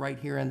 Mr. Moore, right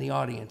here in the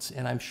audience,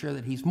 and I'm sure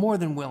that he's more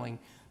than willing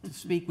to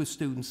speak with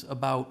students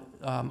about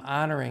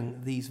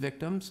honoring these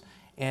victims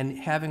and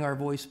having our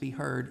voice be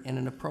heard in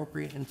an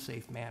appropriate and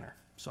safe manner.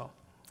 So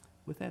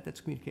with that,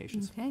 that's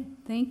communications. Okay,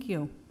 thank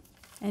you.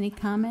 Any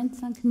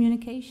comments on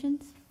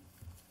communications?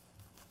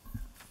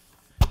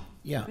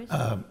 Yeah,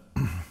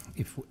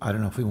 I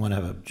don't know if we want to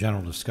have a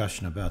general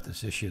discussion about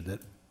this issue that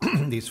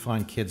these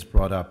fine kids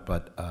brought up,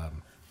 but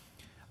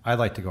I'd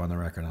like to go on the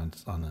record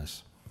on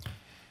this.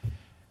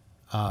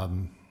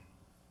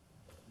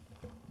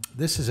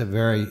 This is a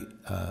very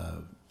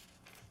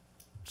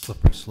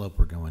slippery slope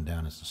we're going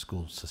down as a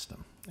school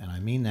system. And I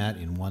mean that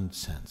in one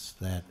sense,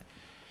 that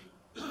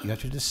you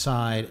have to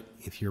decide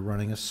if you're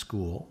running a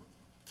school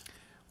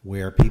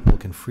where people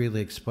can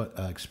freely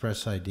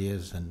express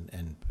ideas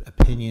and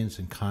opinions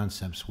and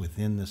concepts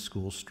within the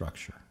school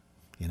structure,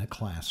 in a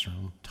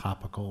classroom,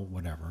 topical,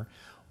 whatever,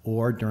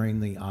 or during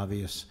the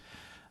obvious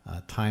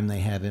time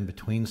they have in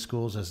between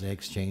schools as they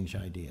exchange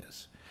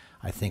ideas.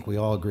 I think we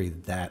all agree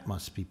that that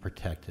must be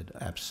protected,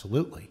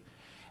 absolutely.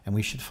 And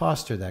we should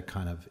foster that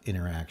kind of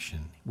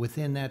interaction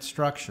within that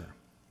structure.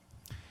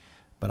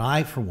 But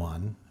I, for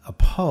one,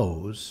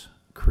 oppose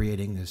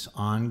creating this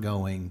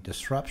ongoing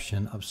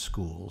disruption of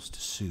schools to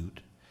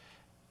suit,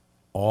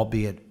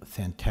 albeit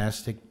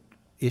fantastic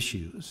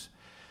issues,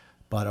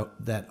 but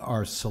that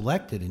are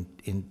selected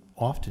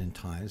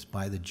oftentimes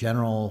by the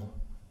general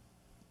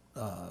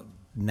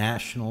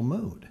national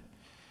mood.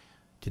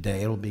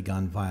 Today it'll be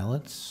gun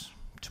violence,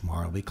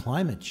 tomorrow it'll be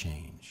climate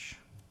change,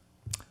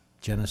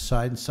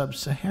 genocide in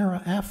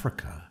sub-Saharan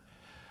Africa.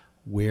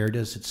 Where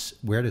does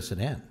it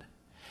end?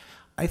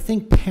 I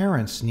think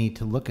parents need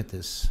to look at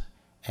this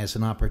as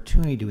an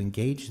opportunity to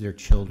engage their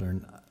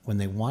children when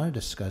they want to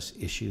discuss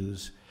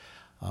issues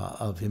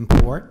of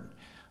import.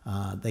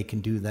 They can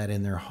do that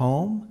in their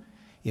home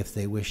if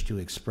they wish to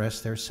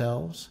express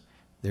themselves.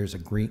 There's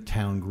a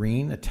town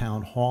green, a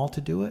town hall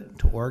to do it,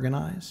 to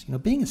organize. You know,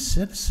 being a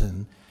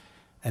citizen,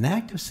 an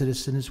active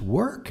citizen is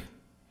work.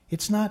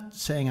 It's not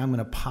saying I'm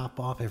going to pop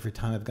off every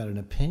time I've got an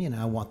opinion.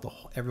 I want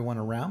everyone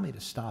around me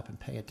to stop and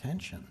pay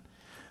attention.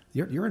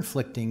 You're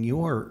inflicting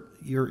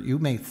you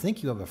may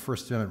think you have a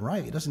First Amendment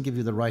right. It doesn't give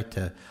you the right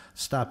to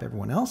stop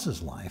everyone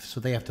else's life, so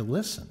they have to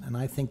listen. And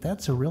I think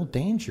that's a real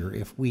danger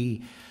if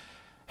we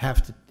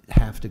have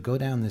to go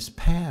down this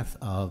path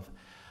of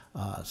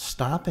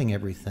stopping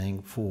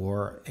everything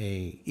for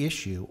a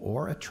issue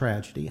or a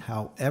tragedy.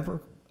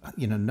 However,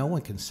 no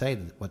one can say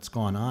that what's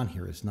going on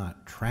here is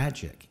not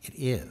tragic. It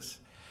is.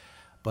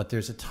 But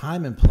there's a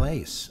time and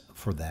place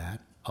for that,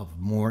 of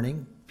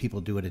mourning.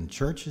 People do it in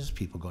churches.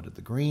 People go to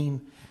the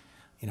green.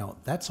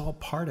 That's all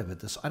part of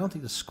it. I don't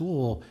think the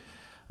school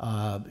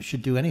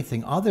should do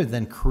anything other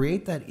than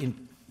create that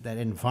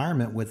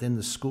environment within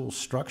the school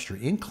structure,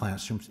 in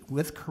classrooms,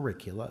 with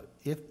curricula.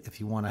 If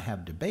you want to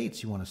have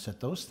debates, you want to set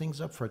those things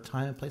up for a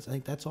time and place, I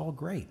think that's all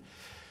great.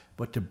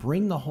 But to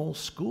bring the whole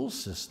school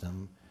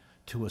system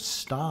to a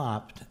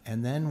stop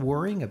and then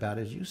worrying about,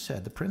 as you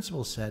said, the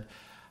principal said,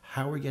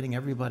 how we're getting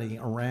everybody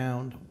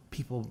around,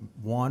 people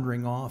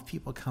wandering off,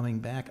 people coming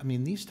back. I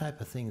mean, these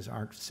type of things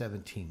aren't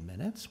 17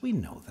 minutes. We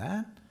know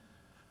that.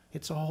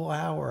 It's a whole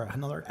hour,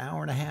 another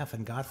hour and a half,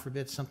 and God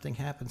forbid something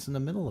happens in the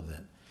middle of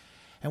it.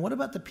 And what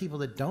about the people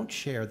that don't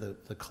share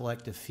the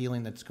collective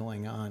feeling that's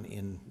going on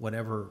in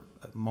whatever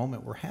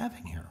moment we're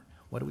having here?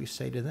 What do we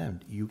say to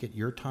them? You get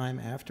your time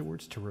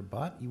afterwards to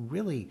rebut? You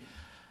really,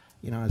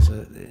 you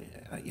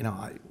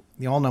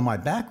all know my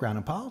background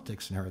in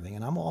politics and everything,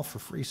 and I'm all for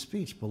free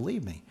speech,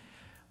 believe me.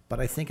 But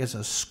I think as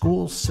a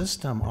school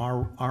system,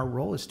 our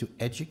role is to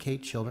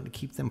educate children, to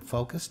keep them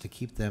focused, to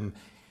keep them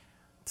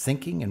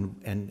thinking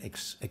and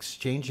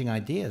exchanging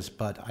ideas.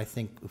 But I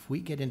think if we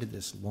get into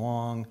this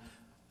long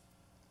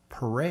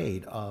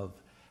parade of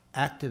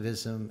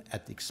activism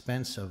at the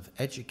expense of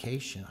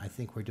education, I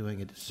think we're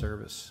doing a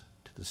disservice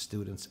to the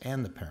students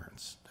and the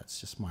parents. That's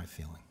just my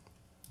feeling.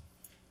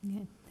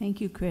 Yeah.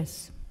 Thank you,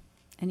 Chris.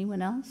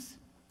 Anyone else?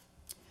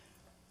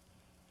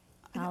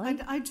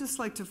 I'd just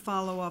like to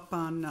follow up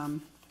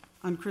on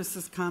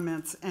Chris's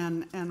comments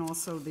and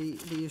also the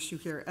issue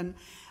here. And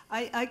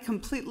I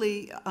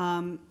completely,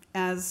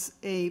 as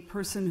a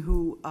person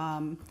who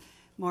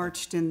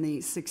marched in the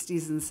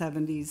 60s and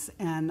 70s,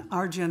 and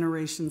our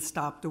generation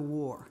stopped a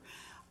war.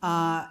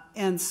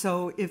 And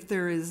so if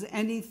there is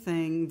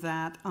anything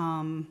that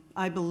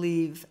I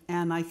believe,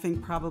 and I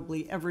think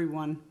probably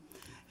everyone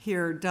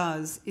here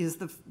does, is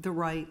the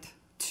right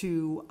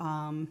to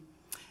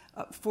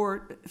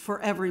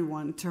for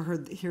everyone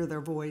to hear their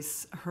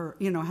voice,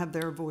 have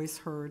their voice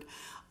heard.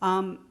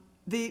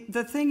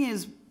 The thing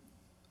is,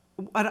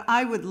 what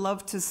I would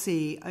love to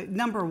see,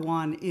 number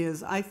one,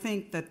 is I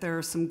think that there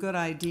are some good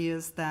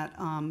ideas that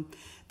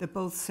that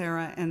both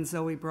Sarah and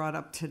Zoe brought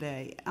up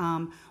today.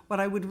 What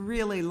I would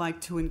really like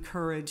to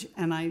encourage,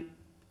 and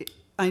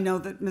I know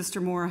that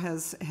Mr. Moore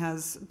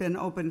has been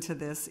open to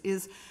this,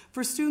 is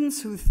for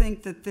students who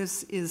think that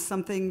this is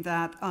something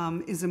that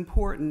is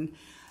important,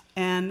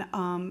 and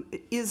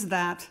is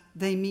that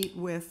they meet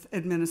with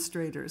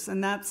administrators.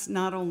 And that's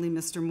not only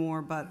Mr.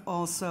 Moore, but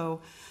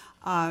also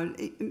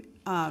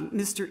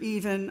Mr.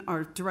 Even,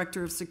 our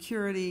Director of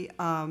Security,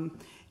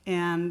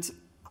 and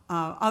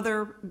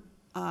other,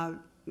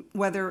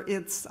 whether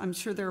it's, I'm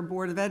sure there are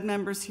Board of Ed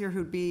members here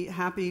who'd be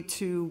happy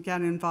to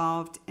get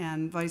involved,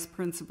 and vice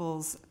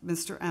principals,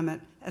 Mr. Emmett,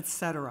 et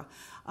cetera.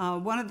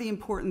 One of the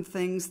important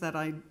things that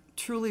I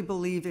truly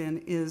believe in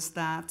is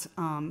that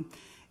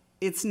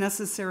it's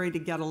necessary to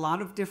get a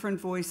lot of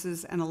different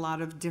voices and a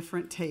lot of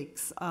different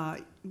takes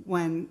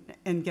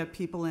and get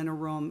people in a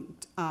room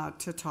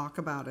to talk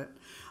about it.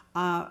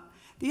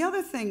 The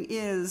other thing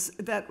is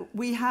that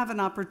we have an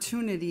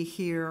opportunity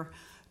here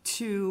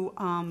to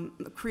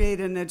create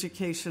an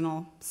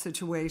educational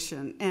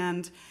situation,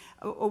 and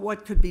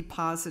what could be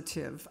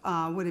positive?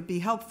 Would it be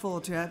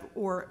helpful to have,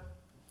 or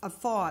a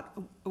thought,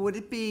 would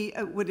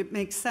it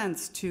make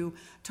sense to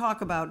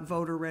talk about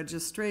voter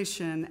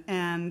registration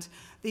and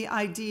the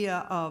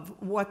idea of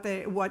what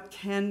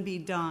can be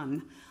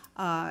done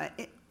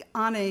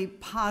on a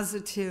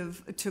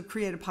positive, to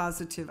create a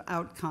positive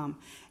outcome?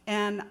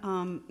 And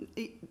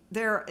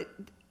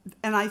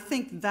and I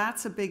think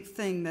that's a big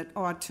thing that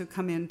ought to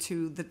come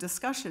into the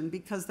discussion,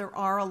 because there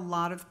are a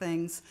lot of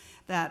things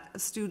that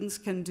students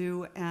can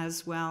do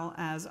as well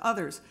as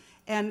others.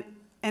 And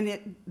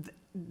it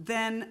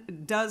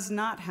then does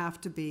not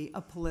have to be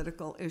a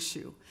political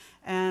issue.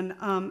 And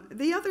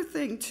the other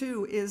thing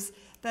too is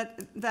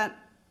that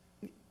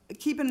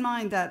keep in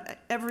mind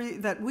that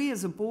that we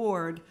as a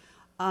board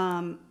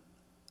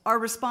are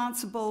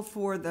responsible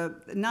for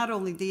not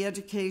only the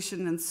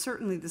education and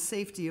certainly the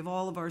safety of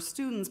all of our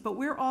students, but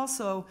we're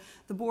also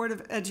the Board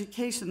of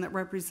Education that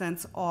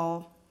represents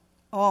all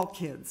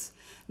kids.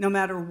 No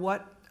matter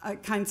what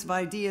kinds of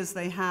ideas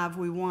they have,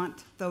 we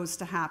want those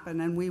to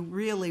happen, and we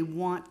really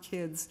want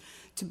kids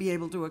to be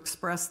able to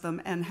express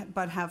them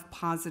but have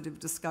positive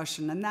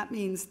discussion. And that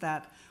means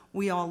that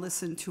we all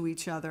listen to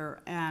each other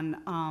and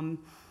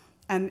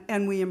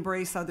we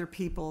embrace other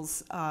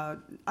people's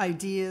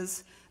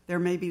ideas. There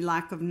may be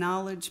lack of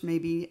knowledge,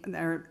 maybe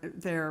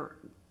they're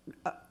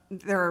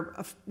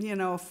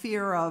a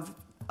fear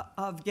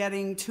of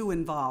getting too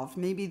involved.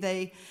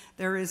 Maybe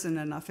there isn't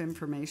enough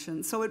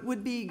information. So it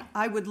would be,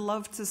 I would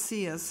love to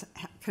see us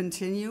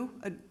continue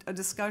a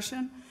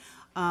discussion.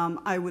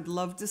 I would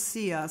love to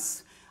see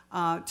us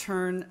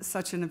turn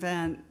such an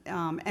event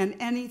and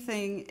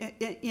anything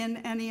in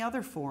any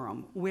other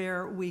forum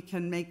where we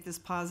can make this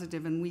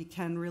positive and we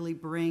can really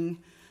bring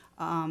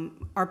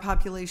our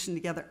population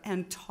together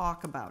and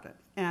talk about it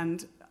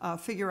and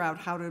figure out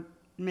how to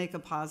make a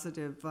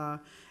positive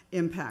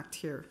impact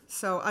here.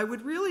 So I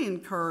would really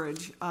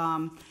encourage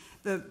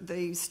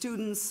the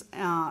students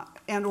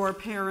and or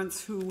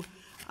parents who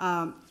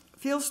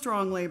feel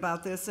strongly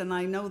about this, and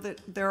I know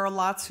that there are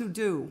lots who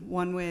do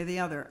one way or the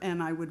other,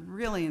 and I would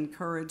really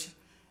encourage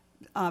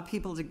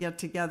people to get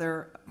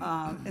together,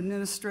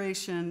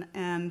 administration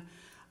and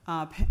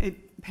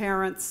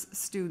parents,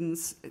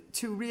 students,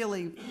 to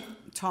really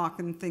talk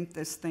and think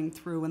this thing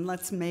through, and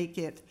let's make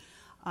it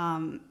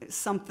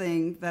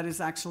something that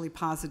is actually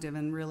positive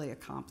and really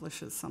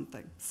accomplishes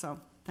something. So,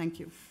 thank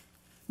you.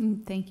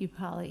 Thank you,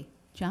 Polly.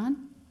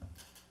 John?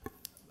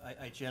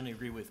 I generally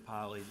agree with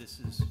Polly. This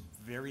is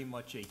very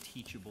much a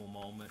teachable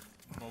moment,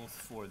 both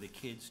for the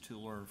kids to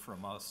learn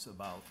from us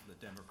about the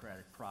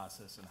democratic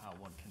process and how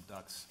one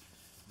conducts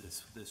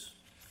this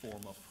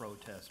form of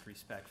protest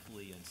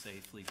respectfully and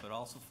safely, but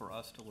also for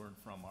us to learn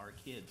from our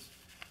kids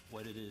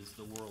what it is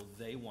the world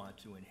they want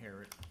to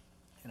inherit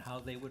and how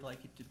they would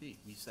like it to be.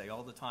 We say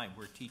all the time,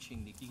 we're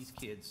teaching these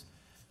kids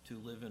to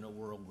live in a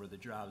world where the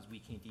jobs we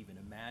can't even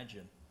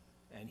imagine,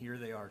 and here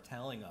they are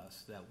telling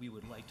us that we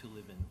would like to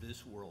live in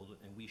this world,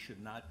 and we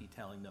should not be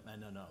telling them,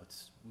 no,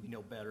 we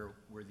know better,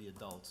 we're the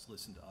adults,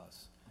 listen to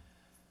us.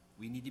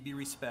 We need to be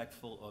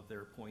respectful of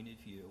their point of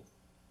view,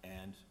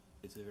 and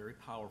it's a very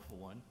powerful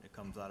one. It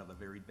comes out of a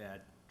very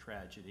bad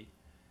tragedy,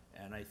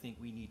 and I think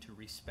we need to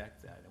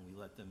respect that, and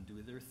we let them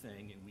do their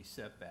thing, and we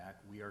step back.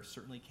 We are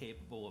certainly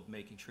capable of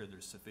making sure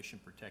there's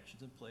sufficient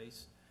protections in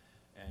place,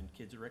 and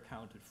kids are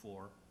accounted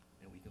for,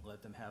 and we can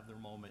let them have their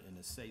moment in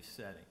a safe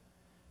setting.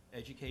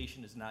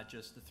 Education is not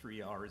just the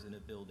 3 hours in a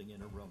building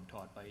in a room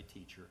taught by a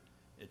teacher.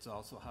 It's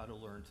also how to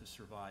learn to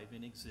survive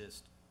and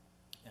exist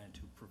and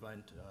to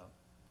prevent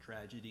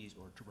tragedies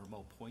or to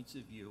promote points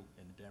of view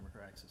in a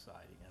democratic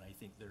society. And I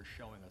think they're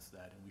showing us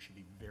that, and we should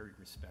be very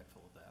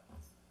respectful of that.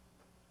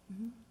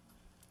 Mm-hmm.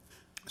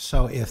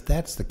 So if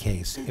that's the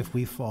case, if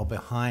we fall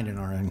behind in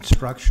our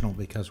instructional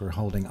because we're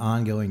holding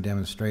ongoing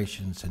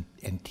demonstrations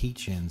and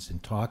teach-ins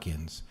and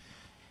talk-ins,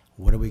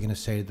 what are we going to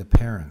say to the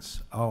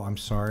parents? Oh, I'm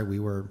sorry, we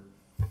were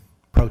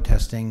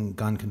protesting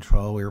gun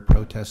control. We were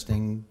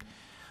protesting,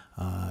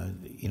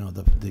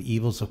 the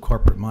evils of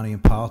corporate money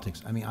and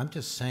politics. I mean, I'm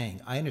just saying,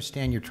 I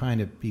understand you're trying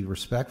to be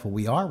respectful.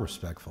 We are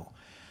respectful.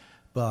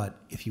 But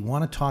if you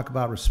want to talk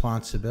about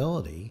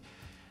responsibility,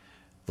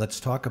 let's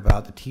talk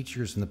about the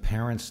teachers and the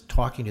parents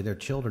talking to their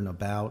children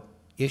about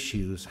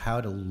issues, how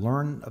to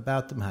learn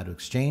about them, how to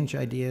exchange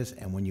ideas.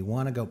 And when you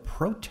want to go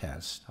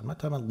protest, I'm not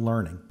talking about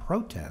learning,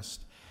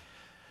 protest,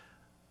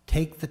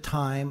 take the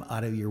time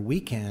out of your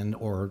weekend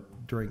or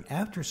during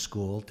after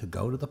school to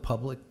go to the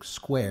public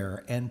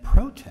square and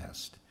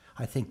protest.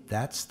 I think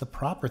that's the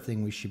proper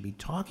thing we should be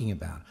talking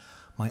about.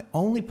 My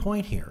only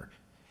point here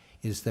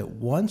is that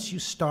once you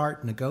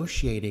start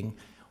negotiating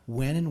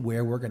when and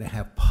where we're going to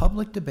have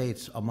public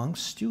debates among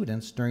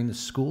students during the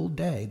school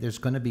day, there's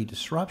going to be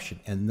disruption.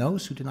 And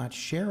those who do not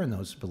share in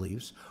those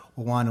beliefs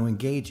or want to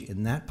engage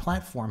in that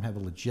platform have a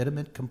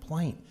legitimate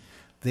complaint.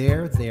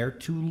 They're there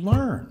to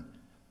learn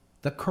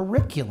the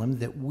curriculum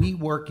that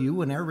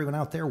you and everyone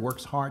out there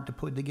works hard to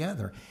put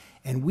together.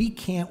 And we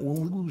can't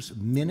lose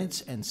minutes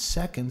and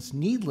seconds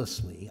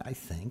needlessly, I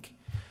think,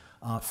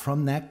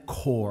 from that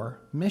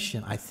core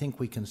mission. I think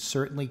we can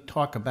certainly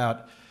talk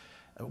about,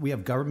 we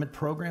have government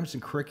programs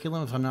and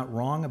curriculum, if I'm not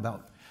wrong,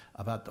 about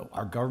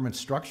our government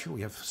structure.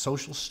 We have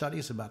social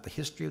studies about the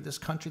history of this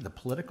country, the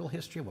political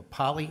history, what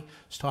Polly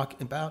is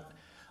talking about,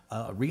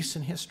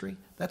 recent history.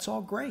 That's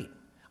all great.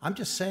 I'm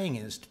just saying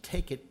is to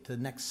take it to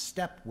the next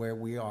step where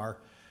we are,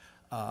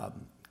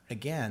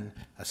 again,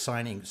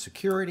 assigning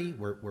security,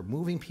 we're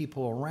moving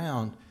people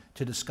around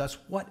to discuss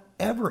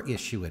whatever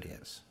issue it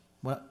is.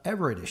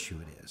 Whatever issue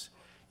it is,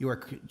 you're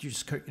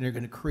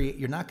going to create.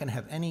 You're not going to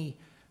have any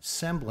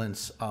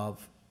semblance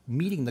of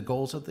meeting the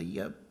goals of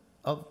the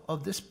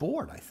of this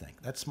board. I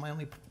think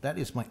that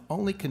is my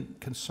only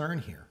concern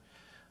here.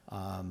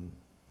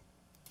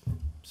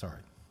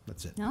 Sorry,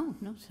 that's it. No,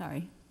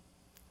 sorry.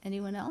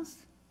 Anyone else?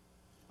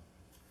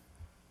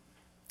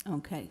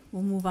 Okay,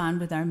 we'll move on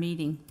with our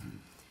meeting.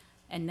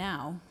 And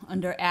now,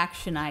 under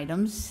action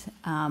items,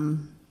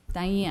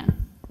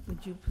 Diane,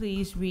 would you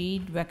please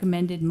read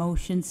recommended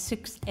motion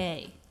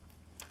 6A?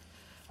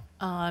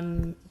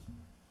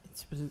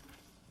 It's a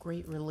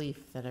great relief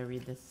that I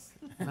read this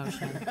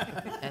motion.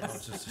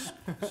 This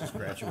is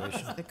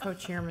graduation. The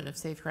co-chairman of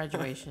Safe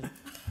Graduation.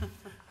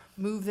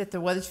 Move that the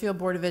Wethersfield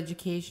Board of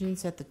Education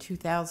set the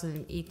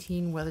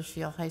 2018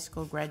 Wethersfield High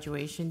School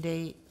graduation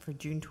date for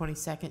June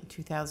 22nd,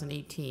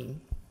 2018.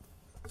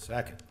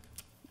 Second.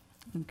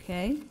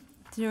 Okay.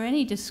 Is there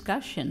any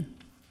discussion?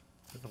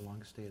 Is that the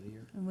longest day of the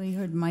year? We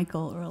heard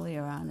Michael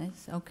earlier on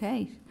this.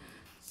 Okay.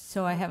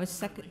 So I have a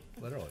second.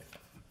 Literally.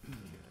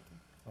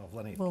 Oh,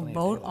 We'll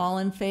vote. All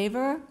in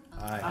favor?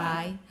 Aye.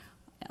 Aye.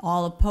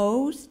 All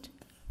opposed?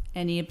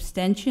 Any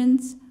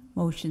abstentions?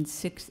 Motion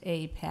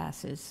 6A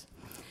passes.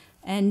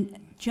 And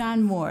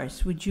John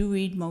Morris, would you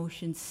read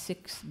motion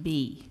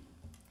 6B?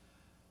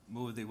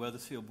 Move the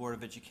Wethersfield Board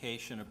of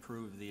Education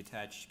approve the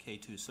attached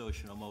K2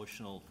 social and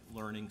emotional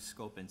learning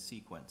scope and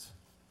sequence.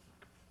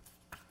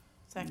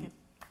 Second.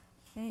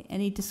 Okay,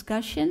 any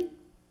discussion?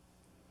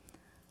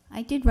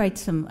 I did write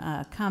some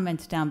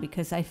comments down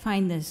because I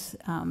find this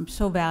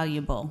so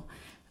valuable.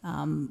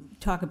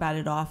 Talk about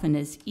it often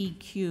as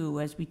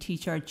EQ as we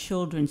teach our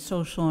children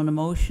social and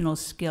emotional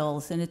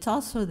skills. And it's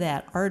also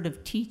that art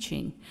of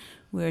teaching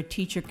where a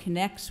teacher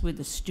connects with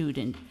a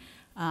student.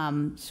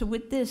 So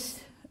with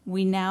this,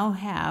 we now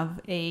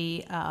have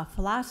a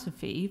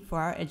philosophy for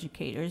our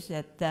educators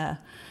that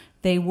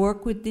they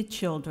work with the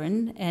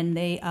children and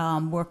they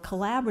work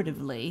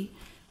collaboratively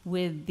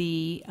with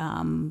the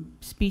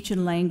speech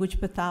and language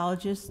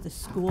pathologist, the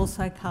school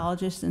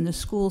psychologist, and the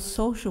school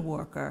social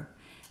worker,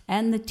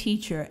 and the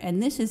teacher.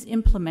 And this is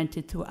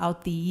implemented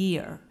throughout the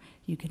year.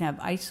 You can have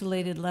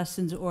isolated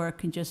lessons or it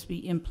can just be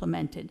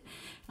implemented.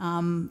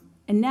 And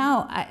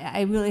now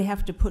I really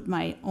have to put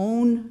my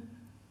own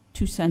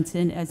 2 cents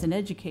in as an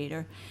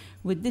educator.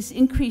 With this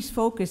increased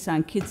focus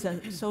on kids'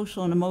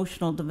 social and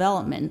emotional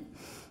development,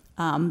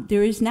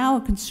 there is now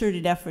a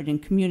concerted effort in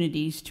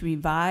communities to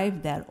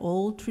revive that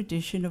old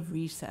tradition of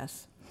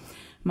recess.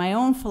 My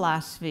own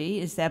philosophy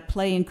is that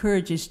play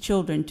encourages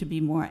children to be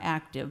more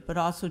active, but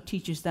also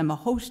teaches them a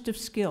host of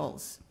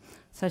skills,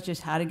 such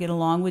as how to get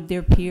along with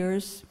their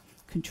peers,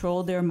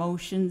 control their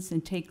emotions,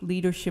 and take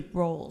leadership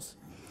roles.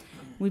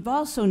 We've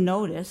also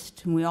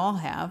noticed, and we all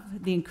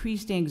have, the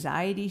increased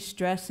anxiety,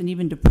 stress, and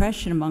even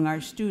depression among our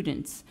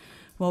students.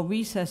 Well,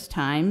 recess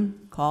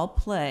time, called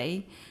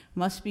play,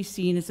 must be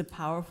seen as a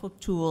powerful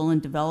tool in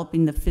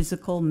developing the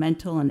physical,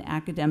 mental, and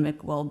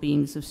academic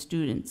well-beings of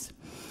students.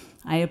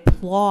 I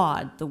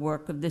applaud the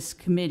work of this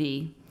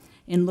committee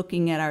in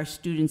looking at our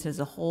students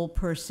as a whole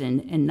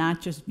person and not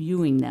just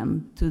viewing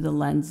them through the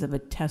lens of a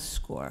test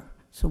score.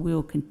 So we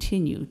will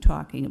continue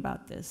talking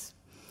about this.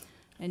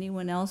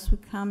 Anyone else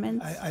with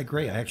comments? I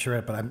agree. I actually read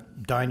it, but I'm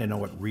dying to know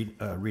what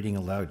reading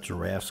aloud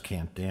giraffes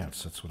can't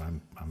dance. That's what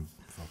I'm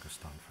focused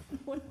on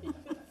for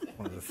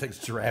one of the things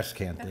giraffes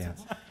can't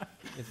dance.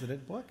 Is it a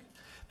book?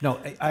 No,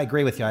 I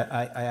agree with you.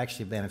 I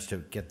actually managed to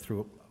get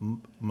through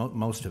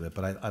most of it,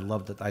 but I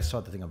loved it. I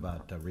saw the thing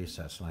about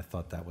recess, and I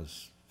thought that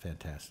was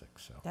fantastic.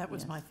 So That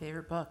was my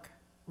favorite book.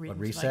 Reading to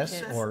my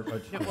Recess kids. or-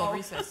 No, well,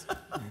 Recess.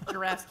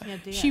 Giraffes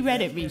Can't Dance. She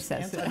read it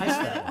Recess. I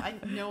read it. I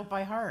know it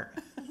by heart.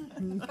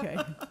 Okay.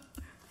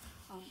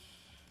 I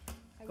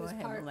Go was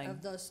ahead, part Elaine.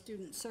 of the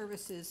Student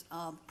Services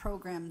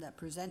program that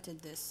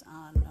presented this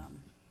on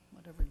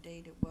whatever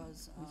date it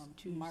was,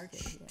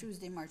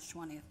 Tuesday, March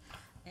 20th.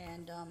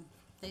 And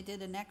they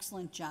did an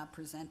excellent job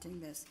presenting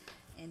this,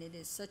 and it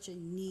is such a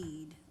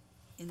need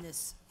in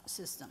this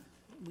system.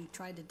 We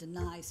try to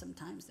deny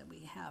sometimes that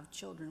we have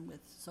children with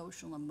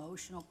social,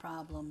 emotional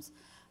problems.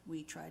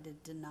 We try to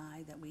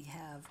deny that we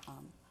have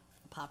a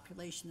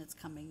population that's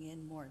coming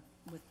in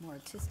with more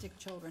autistic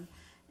children.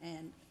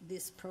 And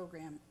this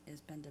program has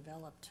been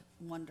developed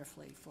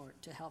wonderfully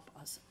to help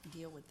us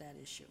deal with that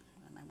issue.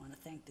 And I want to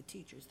thank the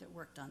teachers that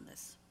worked on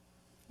this.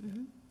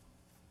 Mm-hmm.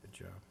 Good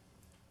job.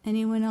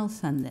 Anyone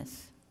else on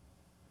this?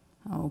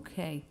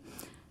 Okay.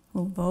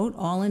 We'll vote.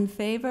 All in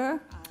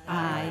favor?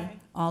 Aye.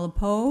 All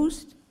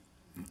opposed?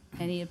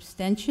 Any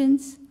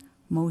abstentions?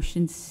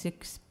 Motion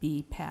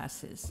 6B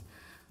passes.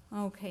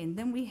 Okay, and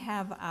then we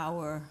have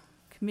our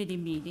committee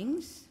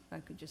meetings. If I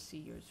could just see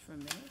yours for a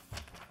minute.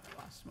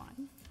 Lost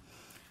mine.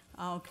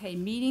 Okay,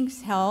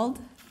 meetings held.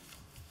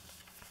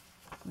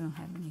 We don't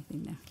have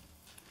anything there.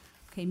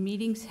 Okay,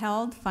 meetings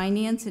held.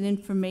 Finance and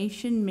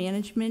Information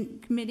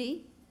Management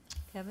Committee.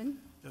 Kevin?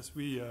 Yes,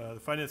 the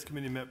Finance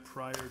Committee met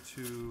prior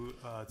to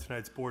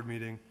tonight's board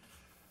meeting.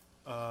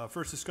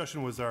 First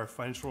discussion was our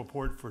financial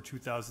report for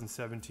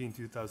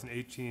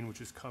 2017-2018, which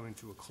is coming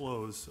to a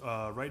close.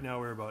 Right now,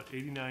 we're about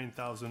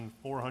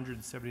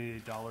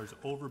 $89,478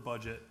 over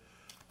budget,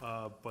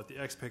 but the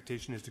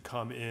expectation is to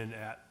come in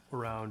at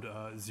around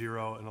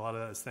zero, and a lot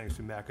of that is thanks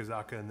to Matt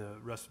Kazaka and the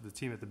rest of the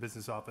team at the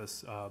business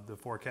office. The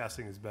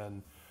forecasting has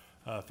been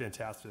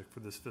fantastic for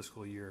this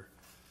fiscal year.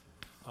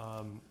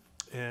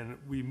 And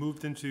we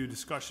moved into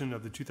discussion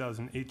of the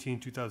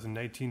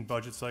 2018-2019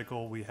 budget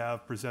cycle. We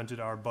have presented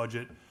our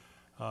budget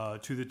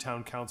to the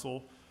town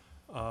council.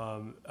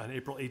 On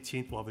April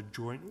 18th, we'll have a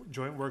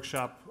joint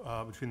workshop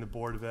between the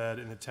Board of Ed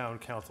and the town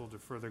council to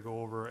further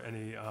go over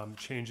any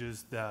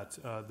changes that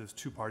those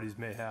two parties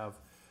may have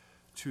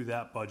to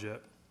that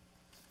budget.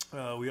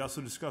 We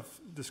also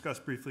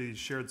discussed briefly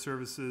Shared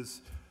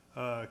Services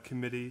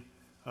Committee,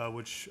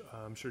 which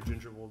I'm sure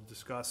Ginger will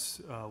discuss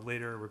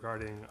later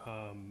regarding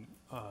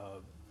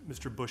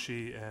Mr.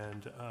 Bushy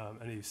and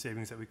any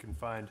savings that we can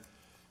find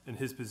in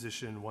his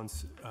position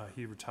once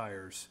he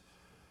retires.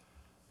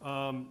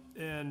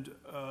 And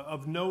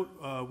of note,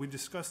 we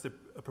discussed a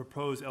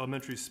proposed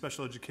elementary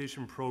special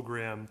education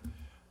program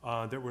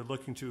that we're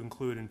looking to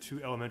include in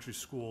 2 elementary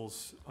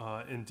schools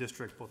in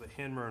district, both at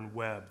Hanmer and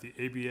Webb, the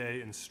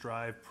ABA and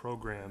Strive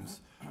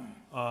programs.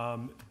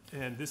 And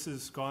this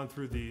has gone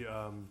through the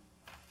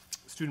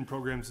Student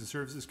Programs and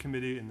Services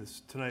Committee, and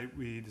tonight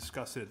we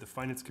discussed it at the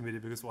Finance Committee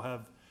because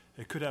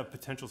it could have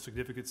potential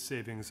significant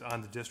savings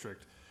on the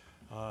district.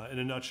 In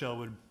a nutshell,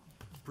 would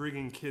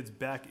bringing kids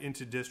back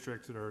into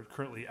districts that are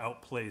currently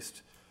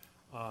outplaced,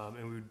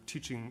 and we would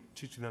teaching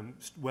them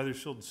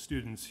Wethersfield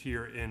students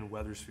here in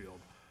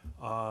Wethersfield.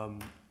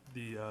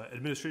 The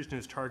administration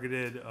has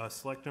targeted a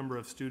select number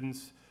of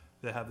students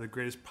that have the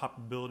greatest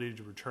probability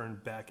to return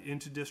back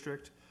into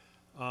district.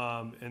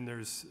 And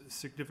there's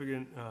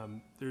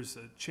there's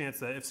a chance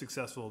that if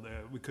successful,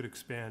 that we could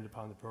expand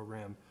upon the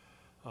program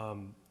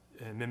and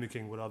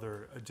mimicking what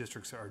other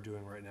districts are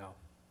doing right now.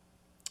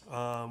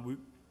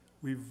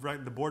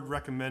 The board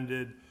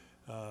recommended,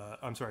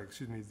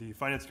 the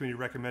Finance Committee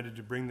recommended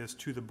to bring this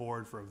to the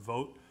board for a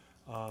vote.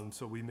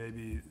 So we may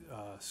be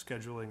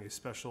scheduling a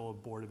special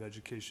Board of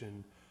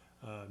Education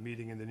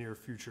meeting in the near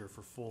future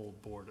for full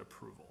board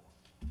approval.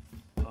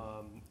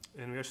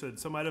 And we actually had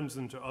some items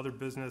into other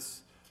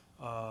business.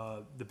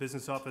 The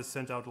business office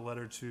sent out a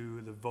letter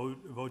to the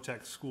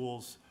VOTEC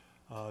schools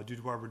due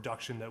to our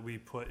reduction that we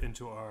put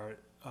into our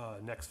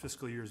next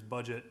fiscal year's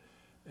budget.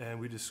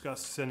 And we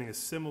discussed sending a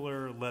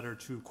similar letter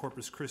to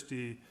Corpus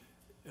Christi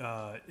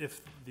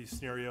if the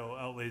scenario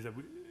outlays that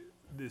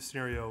the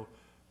scenario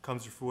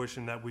comes to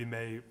fruition, that we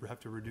may have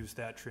to reduce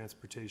that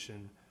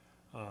transportation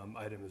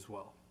item as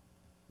well.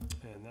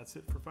 And that's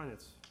it for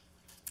finance.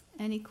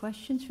 Any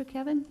questions for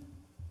Kevin?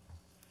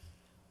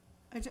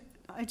 I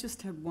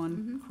just had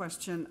one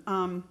question.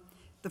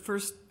 The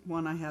first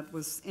one I had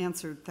was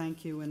answered,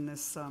 thank you, in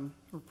this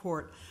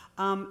report.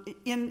 In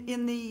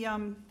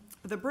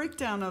the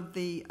breakdown of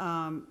the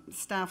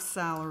staff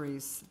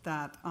salaries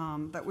that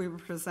we were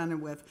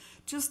presented with,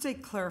 just a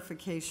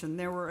clarification,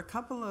 there were a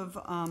couple of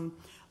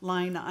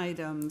line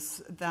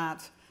items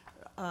that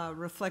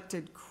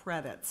reflected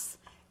credits,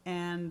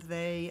 and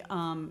they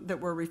that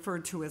were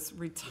referred to as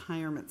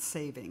retirement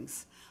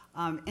savings.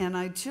 And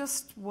I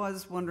just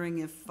was wondering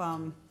if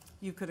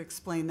you could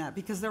explain that,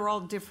 because they're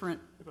all different.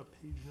 You have a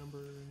page number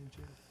or any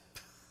chance?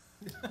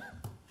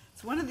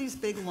 It's one of these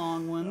big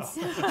long ones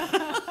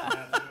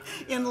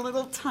in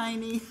little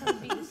tiny. That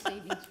would be the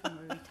savings from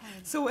a retirement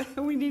So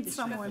we need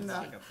someone,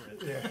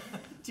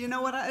 do you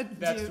know what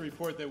That's the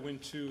report that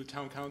went to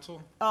town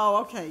council.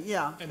 Oh, okay,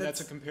 yeah. And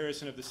that's a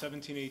comparison of the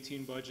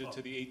 17-18 budget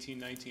to the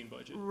 18-19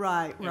 budget.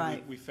 Right, And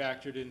right. we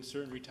factored in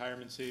certain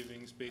retirement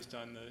savings based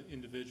on the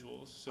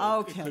individuals. So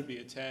Okay. it could be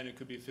a 10, it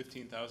could be a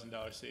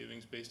 $15,000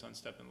 savings based on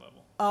step and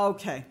level.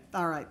 Okay,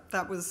 all right.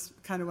 That was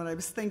kind of what I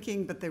was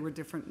thinking, but they were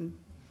different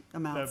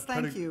amounts.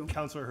 Thank you.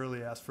 Councilor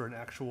Hurley asked for an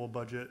actual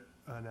budget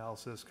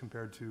analysis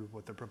compared to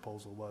what the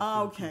proposal was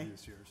Oh, for the okay.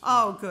 previous years.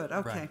 Oh, good,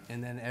 okay. Right.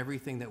 And then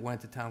everything that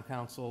went to town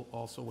council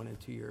also went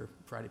into your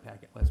Friday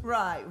packet last week.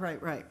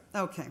 Right.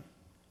 Okay.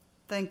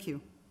 Thank you.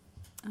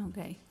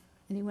 Okay.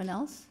 Anyone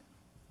else?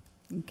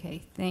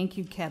 Okay, thank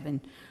you,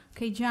 Kevin.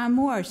 Okay, John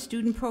Moore,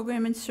 Student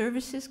Program and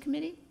Services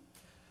Committee?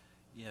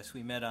 Yes,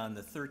 we met on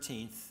the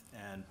 13th,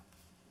 and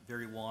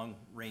very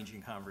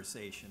long-ranging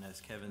conversation. As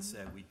Kevin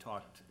said, we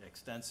talked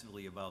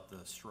extensively about the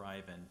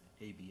Strive and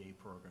ABA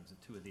programs at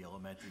 2 of the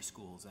elementary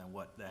schools and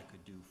what that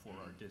could do for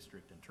our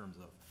district in terms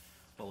of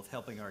both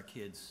helping our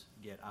kids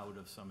get out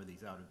of some of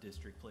these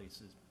out-of-district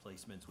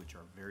placements, which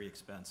are very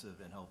expensive,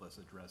 and help us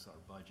address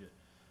our budget,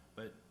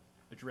 but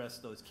address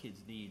those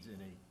kids' needs in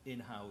a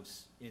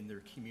in-house, in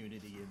their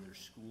community, in their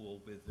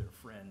school, with their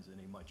friends in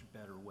a much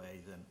better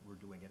way than we're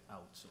doing it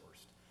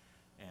outsourced.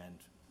 And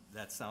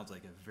that sounds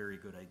like a very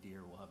good idea.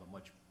 We'll have a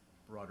much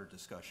broader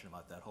discussion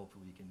about that.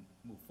 Hopefully we can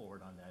move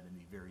forward on that in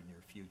the very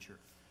near future.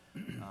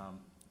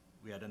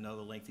 We had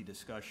another lengthy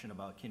discussion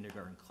about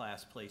kindergarten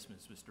class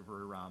placements. Mr.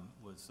 Verderam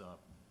was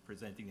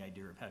presenting the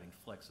idea of having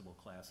flexible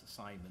class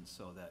assignments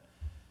so that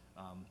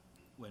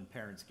when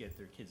parents get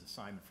their kids'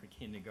 assignment for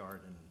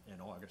kindergarten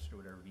in August or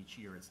whatever each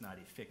year, it's not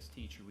a fixed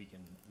teacher. We can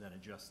then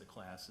adjust the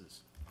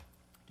classes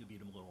to be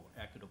a little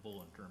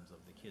equitable in terms of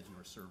the kids who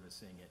are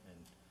servicing it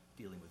and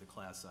dealing with the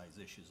class size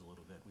issues a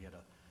little bit. We had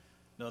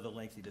another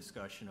lengthy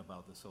discussion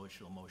about the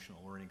social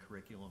emotional learning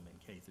curriculum in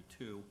K through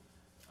 2,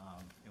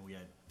 and we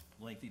had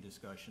lengthy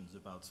discussions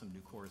about some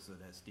new courses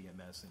at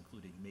SDMS,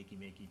 including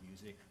Makey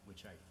Music,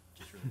 which I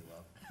just really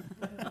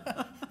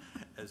love,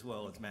 as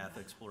well as math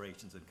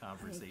explorations and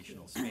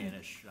conversational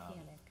Spanish.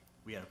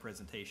 We had a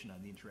presentation on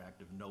the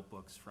interactive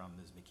notebooks from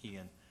Ms.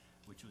 McKeon,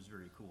 which was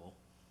very cool,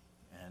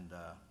 and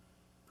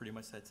pretty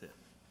much that's it.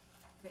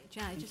 Great.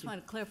 John, I just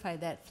want to clarify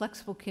that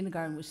flexible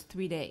kindergarten was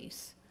 3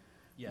 days.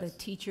 Yes. The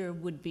teacher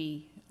would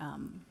be,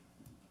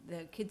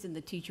 the kids and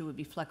the teacher would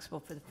be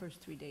flexible for the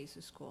first 3 days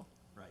of school.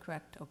 Right.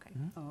 Correct? Okay.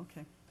 Oh,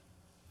 okay.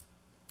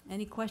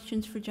 Any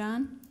questions for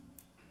John?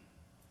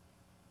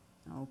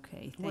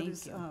 Okay,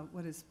 thank you.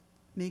 What is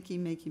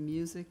Makey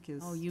Music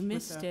is? Oh, you with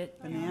missed the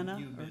it. Banana?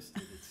 You missed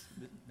it. It's,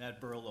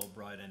 Matt Burlow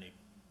brought in a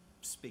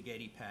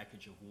spaghetti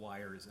package of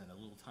wires and a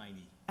little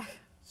tiny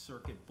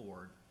circuit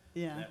board.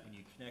 Yeah. That when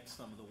you connect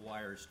some of the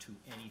wires to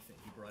anything,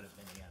 he brought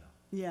a banana.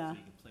 Yeah. So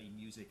you can play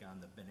music on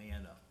the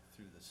banana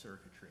through the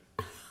circuitry.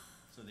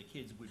 So the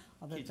kids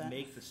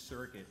make the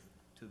circuit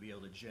to be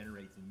able to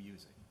generate the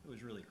music. It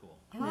was really cool.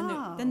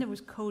 And then there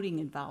was coding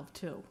involved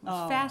too. It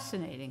was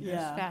fascinating. Yeah, It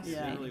was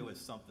fascinating. It really was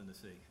something to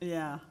see.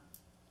 Yeah.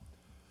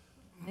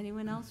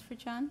 Anyone else for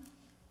John?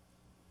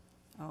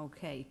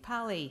 Okay,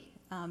 Polly,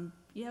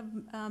 you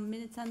have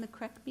minutes on the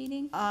CREC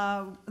meeting?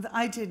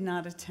 I did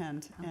not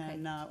attend, Okay.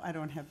 and I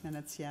don't have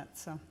minutes yet,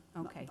 so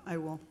Okay. I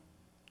will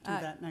do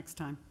that next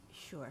time.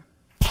 Sure.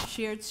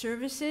 Shared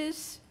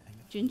services,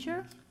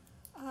 Ginger?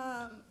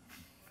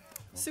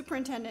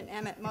 Superintendent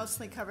Emmett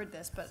mostly covered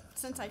this, but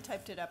since I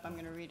typed it up, I'm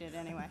going to read it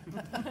anyway.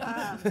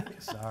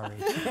 Sorry.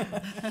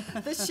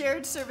 The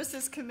Shared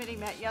Services Committee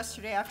met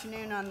yesterday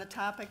afternoon on the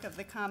topic of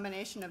the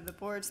combination of the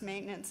board's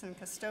maintenance and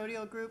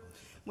custodial group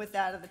with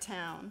that of the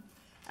town.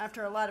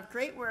 After a lot of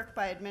great work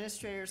by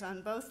administrators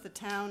on both the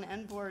town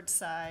and board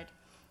side,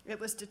 it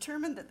was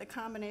determined that the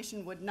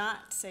combination would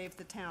not save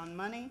the town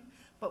money,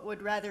 but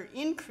would rather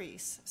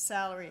increase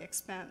salary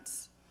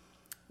expense.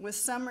 With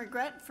some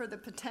regret for the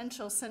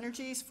potential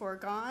synergies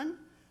foregone,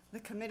 the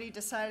committee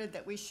decided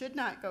that we should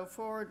not go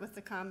forward with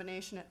the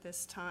combination at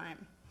this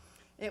time.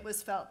 It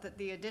was felt that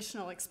the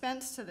additional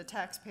expense to the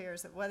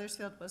taxpayers of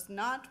Wethersfield was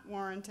not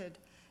warranted,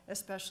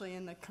 especially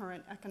in the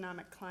current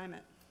economic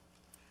climate.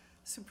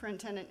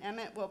 Superintendent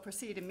Emmett will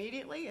proceed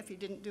immediately, if he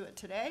didn't do it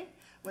today,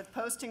 with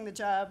posting the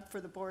job for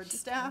the board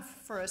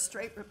staff for a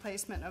straight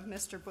replacement of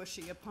Mr.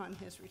 Bushy upon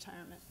his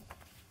retirement.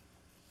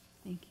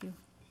 Thank you.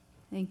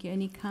 Thank you.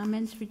 Any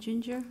comments for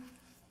Ginger?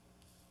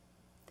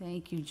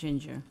 Thank you,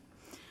 Ginger.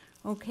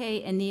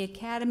 Okay, and the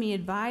Academy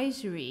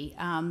Advisory,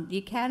 the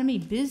Academy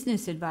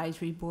Business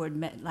Advisory Board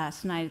met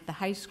last night at the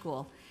high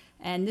school,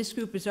 and this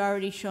group is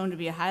already shown to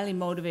be a highly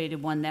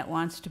motivated one that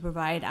wants to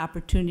provide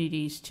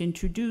opportunities to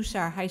introduce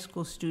our high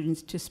school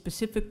students to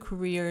specific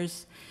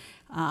careers,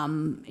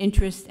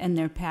 interests, and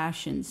their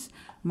passions.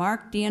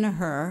 Mark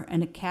Danaher,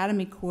 an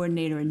Academy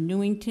coordinator in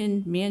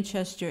Newington,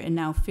 Manchester, and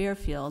now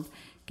Fairfield,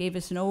 gave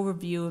us an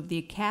overview of the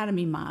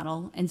Academy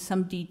model and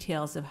some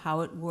details of how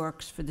it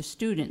works for the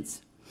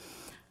students.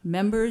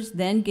 Members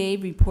then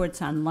gave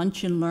reports on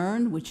Lunch and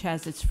Learn, which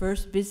has its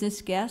first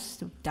business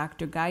guest,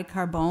 Dr. Guy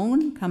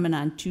Carbone, coming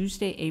on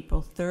Tuesday,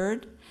 April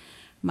 3rd.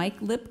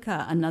 Mike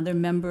Lipka, another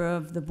member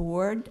of the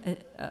board,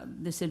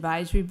 this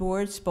advisory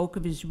board, spoke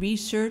of his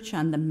research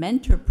on the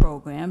mentor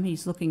program.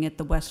 He's looking at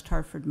the West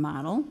Hartford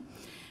model.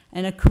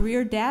 And a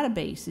career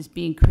database is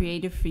being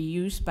created for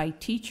use by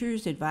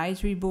teachers,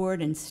 advisory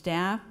board, and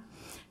staff.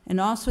 And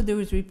also there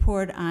was a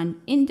report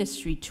on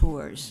industry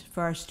tours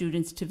for our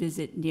students to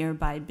visit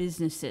nearby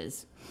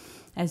businesses.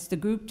 As the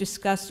group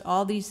discussed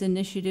all these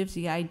initiatives,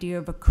 the idea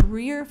of a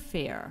career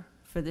fair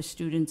for the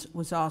students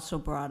was also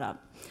brought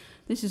up.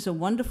 This is a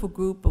wonderful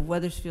group of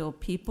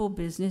Wethersfield people,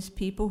 business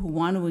people, who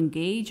want to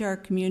engage our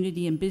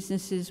community and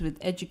businesses with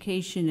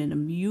education in a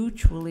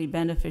mutually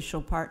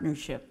beneficial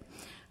partnership.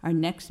 Our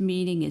next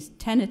meeting is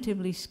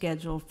tentatively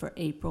scheduled for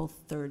April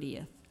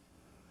 30th.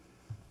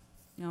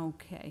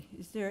 Okay,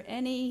 is there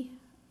any,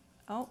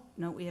 oh,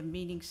 no, we have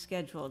meetings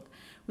scheduled.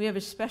 We have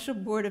a special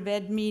Board of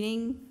Ed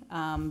meeting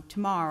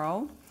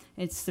tomorrow.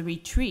 It's the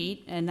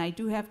retreat, and I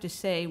do have to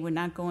say we're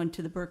not going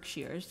to the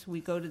Berkshires. We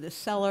go to the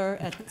cellar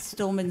at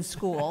Stillman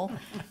School,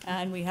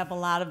 and we have a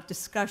lot of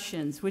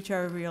discussions, which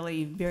are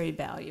really very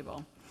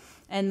valuable.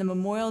 And the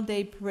Memorial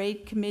Day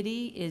Parade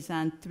Committee is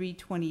on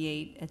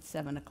 3/28 at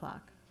 7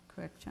 o'clock.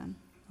 Correct, John?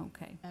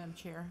 Okay. Madam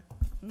Chair,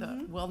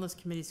 the Wellness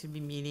Committee is going to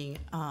be meeting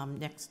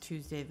next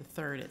Tuesday, the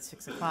 3rd, at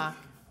 6 o'clock.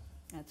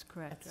 That's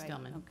correct, At right?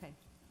 Stillman. Okay.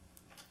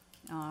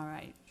 All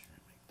right.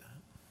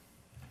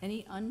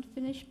 Any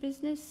unfinished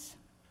business?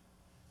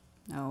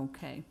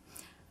 Okay.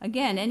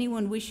 Again,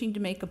 anyone wishing to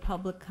make a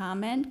public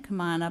comment,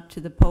 come on up to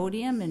the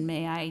podium, and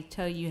may I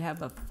tell you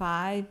have a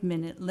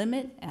 5-minute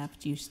limit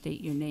after you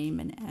state your name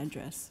and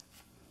address.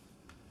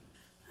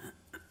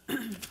 Okay.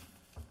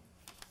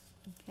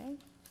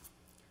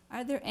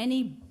 Are there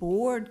any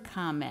board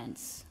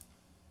comments?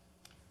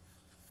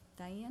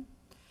 Diane?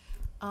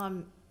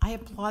 I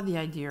applaud the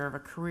idea of a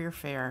career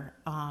fair.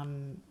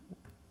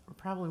 We're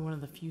probably one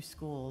of the few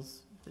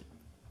schools that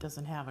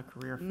doesn't have a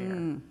career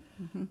fair.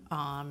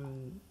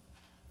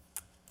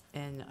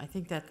 And I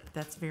think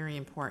that's very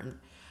important.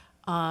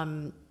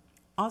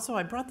 Also,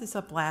 I brought this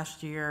up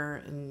last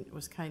year, and it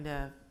was kind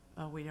of,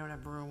 oh, we don't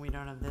have room, we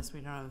don't have this,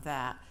 we don't have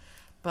that.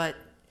 But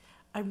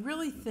I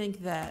really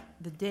think that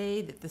the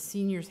day that the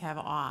seniors have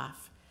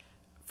off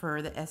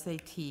for the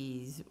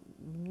SATs,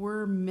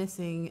 we're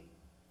missing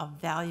a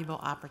valuable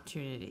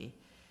opportunity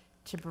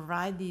to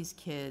provide these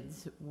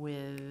kids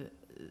with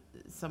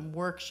some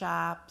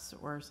workshops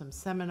or some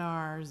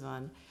seminars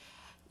on,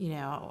 you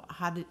know,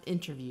 how to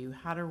interview,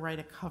 how to write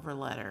a cover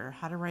letter,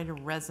 how to write a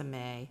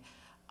resume,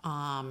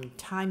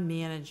 time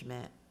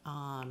management,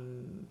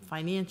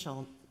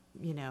 financial,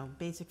 you know,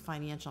 basic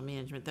financial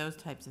management, those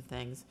types of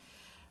things,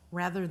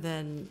 rather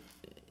than,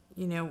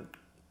 you know,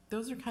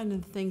 those are kind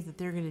of the things that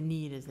they're going to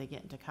need as they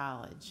get into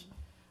college.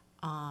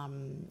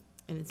 And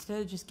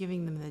instead of just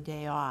giving them the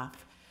day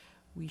off,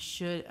 we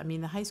should, I mean,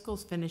 the high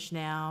school's finished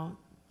now.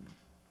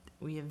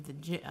 We have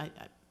the,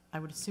 I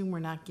would assume we're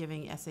not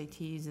giving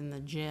SATs in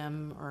the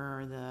gym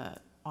or the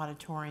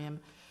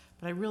auditorium,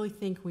 but I really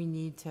think we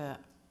need to,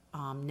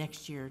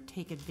 next year,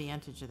 take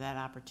advantage of that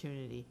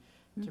opportunity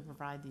to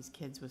provide these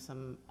kids with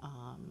some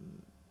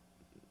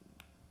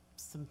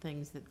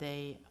things that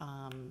they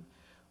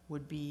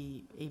would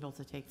be able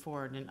to take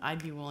forward, and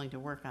I'd be willing to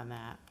work on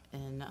that.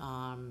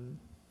 And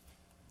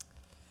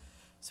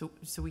so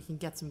we can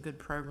get some good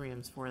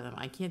programs for them.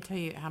 I can't tell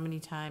you how many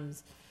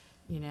times,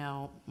 you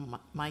know,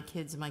 my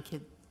kids and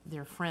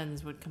their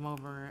friends would come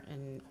over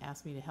and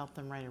ask me to help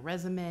them write a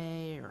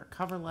resume or a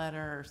cover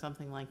letter or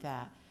something like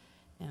that.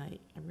 And I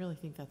really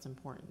think that's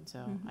important.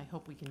 So I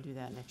hope we can do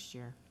that next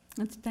year.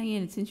 That's,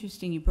 Diane, it's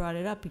interesting you brought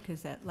it up,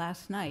 because that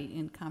last night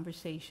in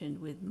conversation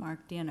with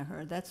Mark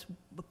Danaher, that's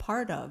a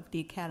part of the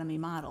academy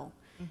model,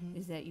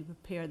 is that you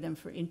prepare them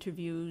for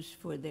interviews,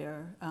 for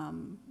their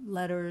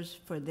letters,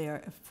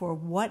 for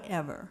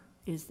whatever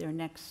is their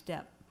next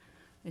step.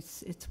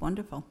 It's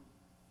wonderful.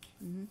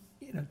 You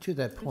know, to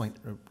that point,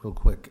 real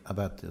quick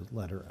about the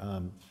letter,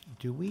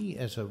 do we,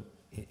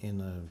 in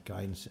the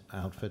guidance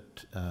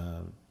outfit,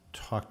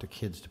 talk to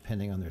kids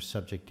depending on their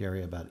subject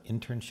area about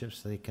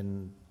internships they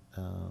can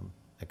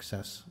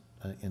access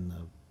in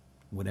the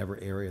whatever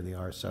area they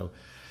are? So,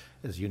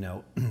 as you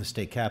know, the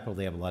state capital,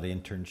 they have a lot of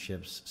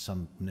internships.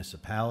 Some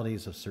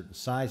municipalities of certain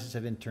sizes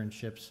have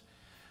internships,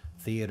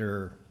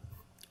 theater,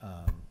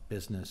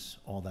 business,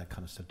 all that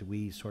kind of stuff. Do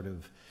we sort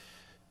of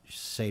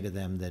say to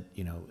them that,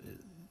 you know,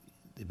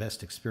 the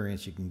best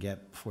experience you can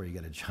get before you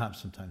get a job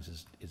sometimes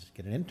is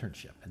get an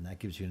internship, and that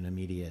gives you an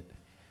immediate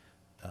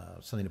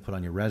something to put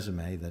on your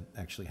resume that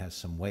actually has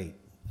some weight.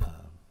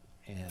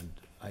 And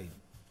I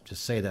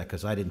just say that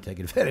because I didn't take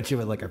advantage of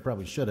it like I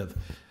probably should have.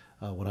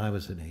 When I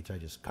was an age, I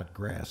just cut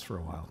grass for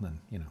a while, and then,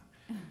 you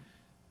know.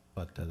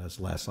 But that's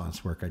the last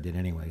honest work I did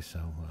anyway.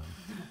 So,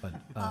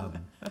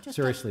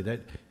 seriously,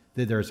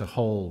 there's a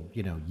whole,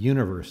 you know,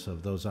 universe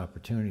of those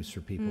opportunities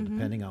for people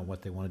depending on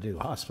what they want to do.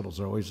 Hospitals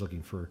are always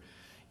looking for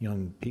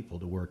young people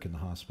to work in the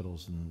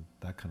hospitals and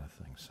that kind of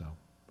thing. So,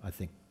 I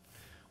think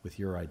with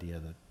your idea,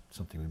 that's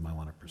something we might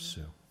want to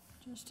pursue.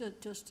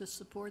 Just to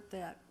support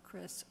that,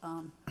 Chris,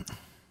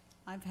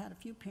 I've had a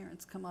few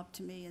parents come up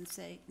to me and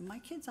say, my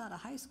kid's out of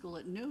high school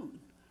at noon.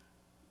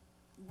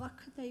 What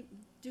could they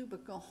do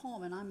but go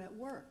home, and I'm at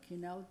work, you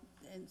know?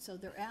 And so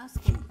they're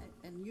asking,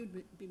 and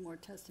you'd be more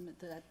testament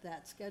to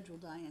that schedule,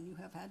 Diane. You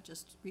have had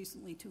just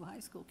recently 2 high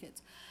school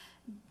kids.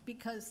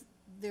 Because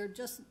they're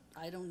just,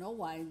 I don't know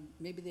why,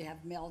 maybe they have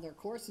all their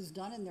courses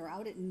done and they're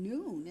out at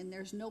noon and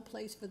there's no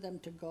place for them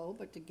to go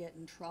but to get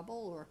in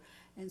trouble,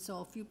 and so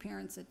a few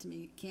parents said to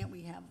me, can't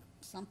we have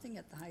something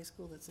at the high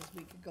school that says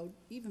we could go,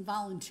 even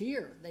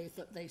volunteer,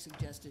 they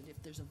suggested,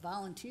 if there's a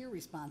volunteer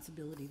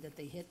responsibility that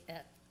they hit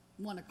at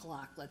 1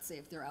 o'clock, let's say,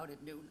 if they're out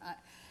at noon.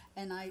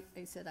 I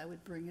said I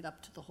would bring it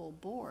up to the whole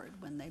board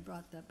when they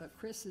brought that, but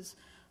Chris's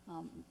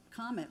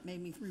comment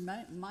made me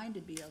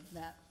reminded me of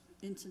that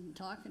incident,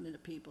 talking to the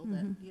people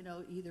that, you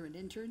know, either an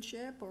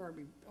internship or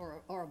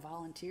a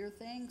volunteer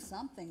thing,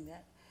 something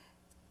that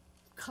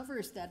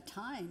covers that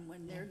time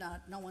when they're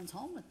not, no one's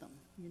home with them,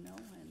 you know,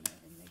 and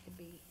they could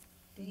be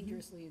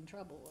dangerously in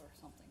trouble or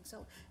something.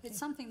 So it's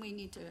something we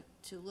need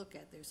to look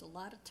at. There's a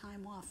lot of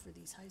time off for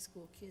these high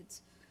school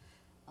kids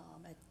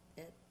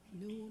at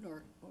noon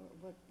or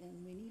what,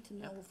 and we need to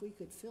know if we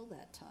could fill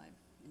that time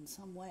in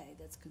some way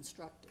that's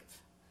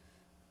constructive.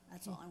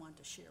 That's all I wanted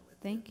to share with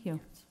you. Thank you.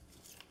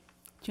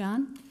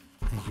 John?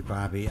 Thank you,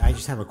 Bobby. I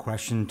just have a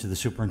question to the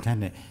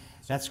superintendent.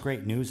 That's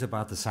great news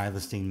about the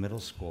Silestein Middle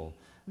School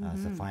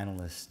as a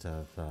finalist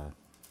of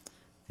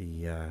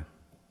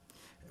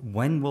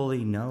when will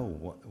he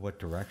know what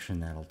direction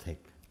that'll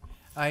take?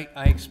 I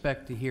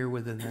expect to hear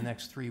within the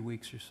next 3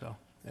 weeks or so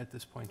at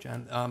this point,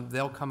 John.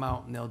 They'll come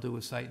out and they'll do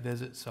a site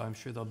visit, so I'm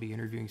sure they'll be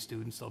interviewing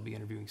students, they'll be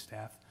interviewing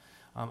staff.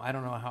 I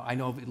don't know how, I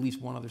know of at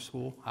least one other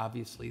school,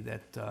 obviously,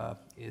 that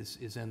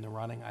is in the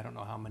running. I don't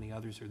know how many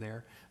others are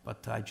there,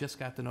 but I just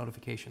got the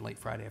notification late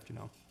Friday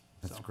afternoon.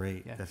 That's So,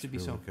 great. yeah, That's should be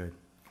really soon. good.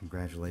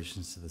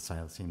 Congratulations to the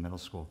Silestein Middle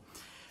School.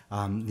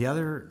 The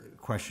other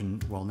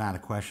question, well, not a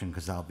question,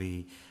 because I'll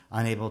be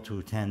unable to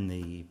attend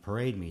the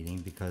parade meeting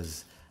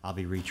because I'll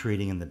be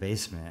retreating in the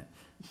basement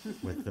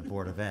with the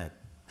Board of Ed.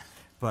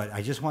 But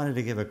I just wanted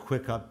to give a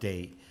quick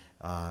update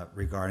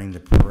regarding the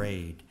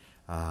parade.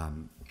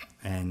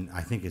 And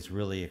I think it's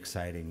really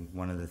exciting.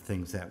 One of the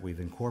things that we've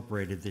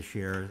incorporated this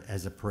year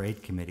as a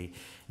parade committee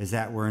is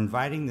that we're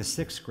inviting the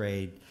 6th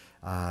grade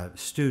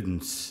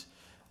students,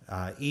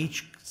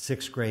 each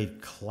 6th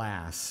grade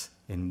class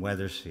in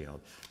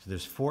Wethersfield. So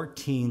there's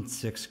 14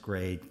 6th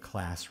grade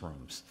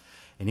classrooms.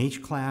 And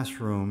each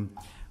classroom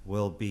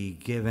will be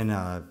given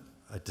a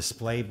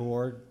display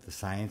board, the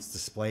science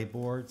display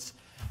boards,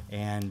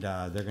 and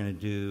they're going to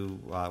do,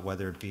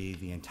 whether it be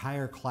the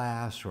entire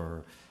class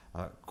or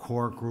a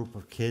core group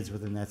of kids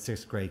within that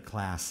 6th grade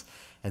class,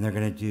 and they're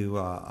going to do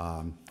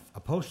a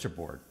poster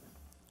board,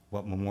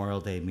 what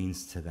Memorial Day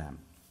means to them.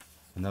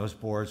 And those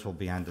boards will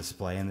be on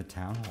display in the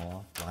town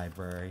hall,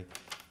 library,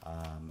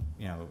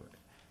 you know,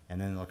 and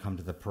then they'll come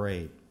to the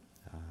parade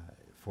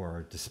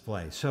for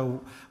display.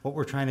 So what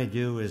we're trying to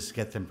do is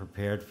get them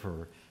prepared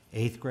for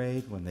 8th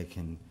grade when they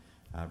can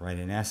write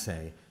an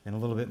essay, and a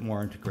little bit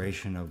more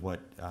integration of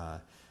what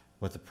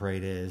the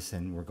parade is,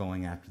 and we're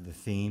going after the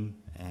theme,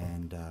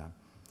 and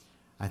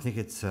I think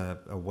it's a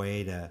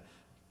way to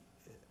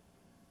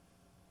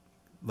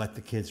let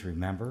the kids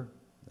remember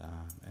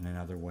in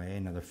another way,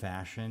 another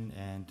fashion,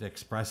 and to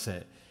express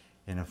it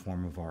in a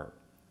form of art.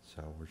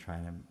 So we're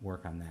trying to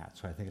work on that.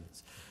 So I think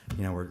it's,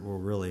 you know, we're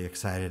really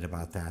excited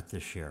about that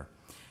this year.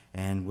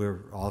 And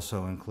we're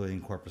also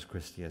including Corpus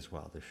Christi as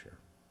well this year.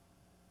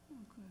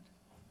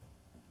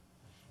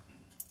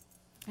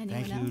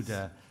 Anyone Thank you else?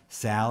 to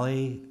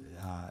Sally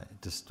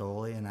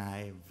DeStoli and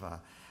I have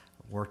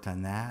worked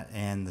on that,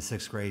 and the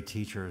 6th grade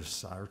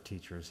teachers, our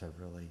teachers, have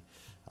really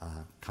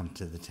come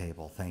to the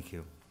table. Thank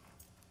you.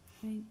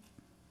 Great.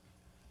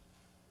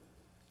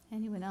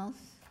 Anyone else?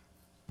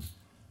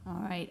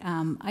 All right.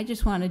 I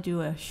just want to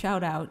do a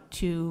shout out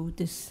to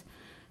this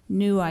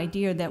new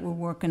idea that we're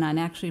working on.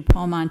 Actually,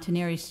 Paul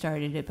Montaneri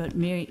started it, but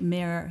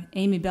Mayor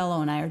Amy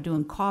Bello and I are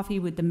doing coffee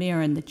with the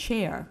mayor in the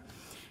chair.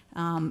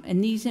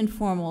 And these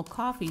informal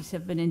coffees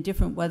have been in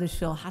different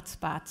Wethersfield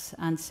hotspots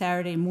on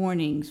Saturday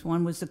mornings.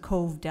 One was the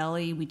Cove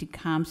Deli, we did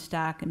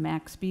Comstock and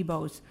Max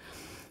Bebo's.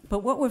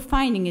 But what we're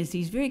finding is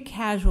these very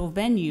casual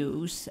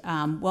venues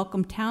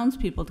welcome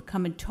townspeople to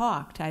come and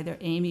talk to either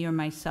Amy or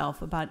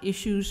myself about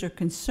issues or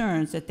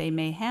concerns that they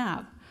may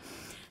have.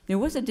 There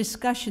was a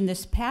discussion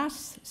this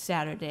past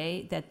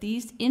Saturday that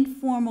these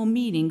informal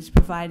meetings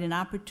provide an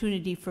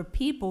opportunity for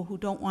people who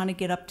don't want to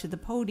get up to the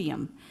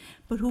podium,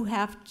 but who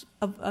have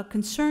a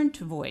concern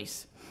to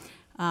voice.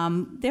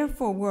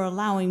 Therefore, we're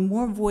allowing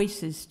more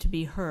voices to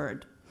be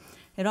heard.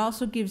 It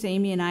also gives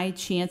Amy and I a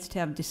chance to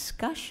have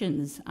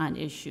discussions on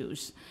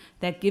issues.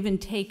 That give and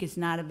take is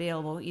not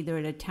available either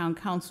at a town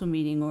council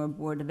meeting or a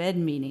Board of Ed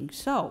meeting.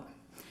 So,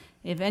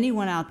 if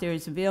anyone out there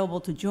is available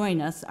to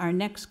join us, our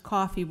next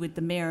coffee with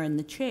the mayor in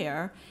the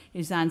chair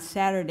is on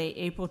Saturday,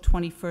 April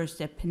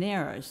 21st at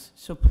Panera's.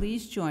 So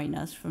please join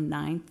us from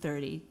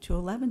 9:30 to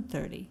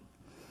 11:30.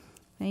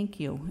 Thank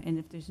you. And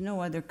if there's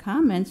no other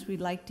comments,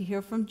 we'd like to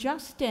hear from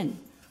Justin.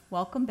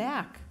 Welcome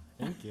back.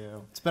 Thank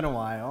you. It's been a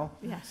while.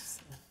 Yes.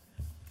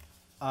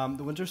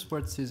 The winter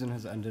sports season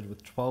has ended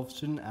with 12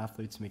 student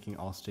athletes making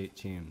all-state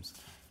teams.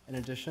 In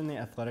addition, the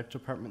athletic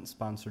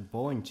department-sponsored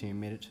bowling team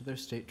made it to their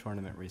state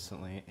tournament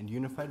recently, and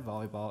Unified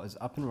Volleyball is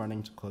up and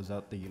running to close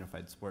out the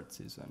Unified sports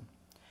season.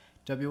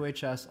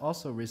 WHS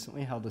also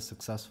recently held a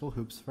successful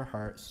Hoops for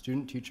Heart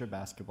student-teacher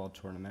basketball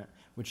tournament,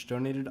 which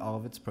donated all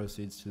of its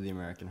proceeds to the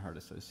American Heart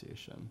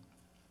Association.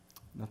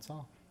 And that's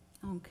all.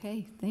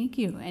 Okay, thank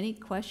you. Any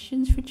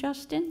questions for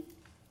Justin?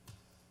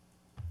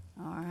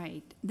 All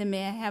right, then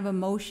may I have a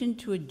motion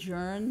to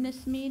adjourn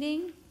this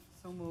meeting?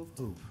 So moved.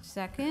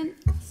 Second?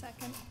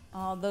 Second.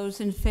 All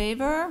those in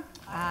favor?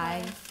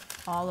 Aye.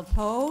 All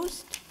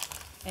opposed?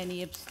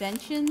 Any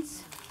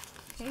abstentions?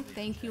 Okay,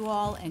 thank you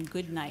all and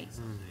good night.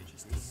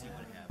 Just to see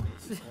what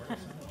happens.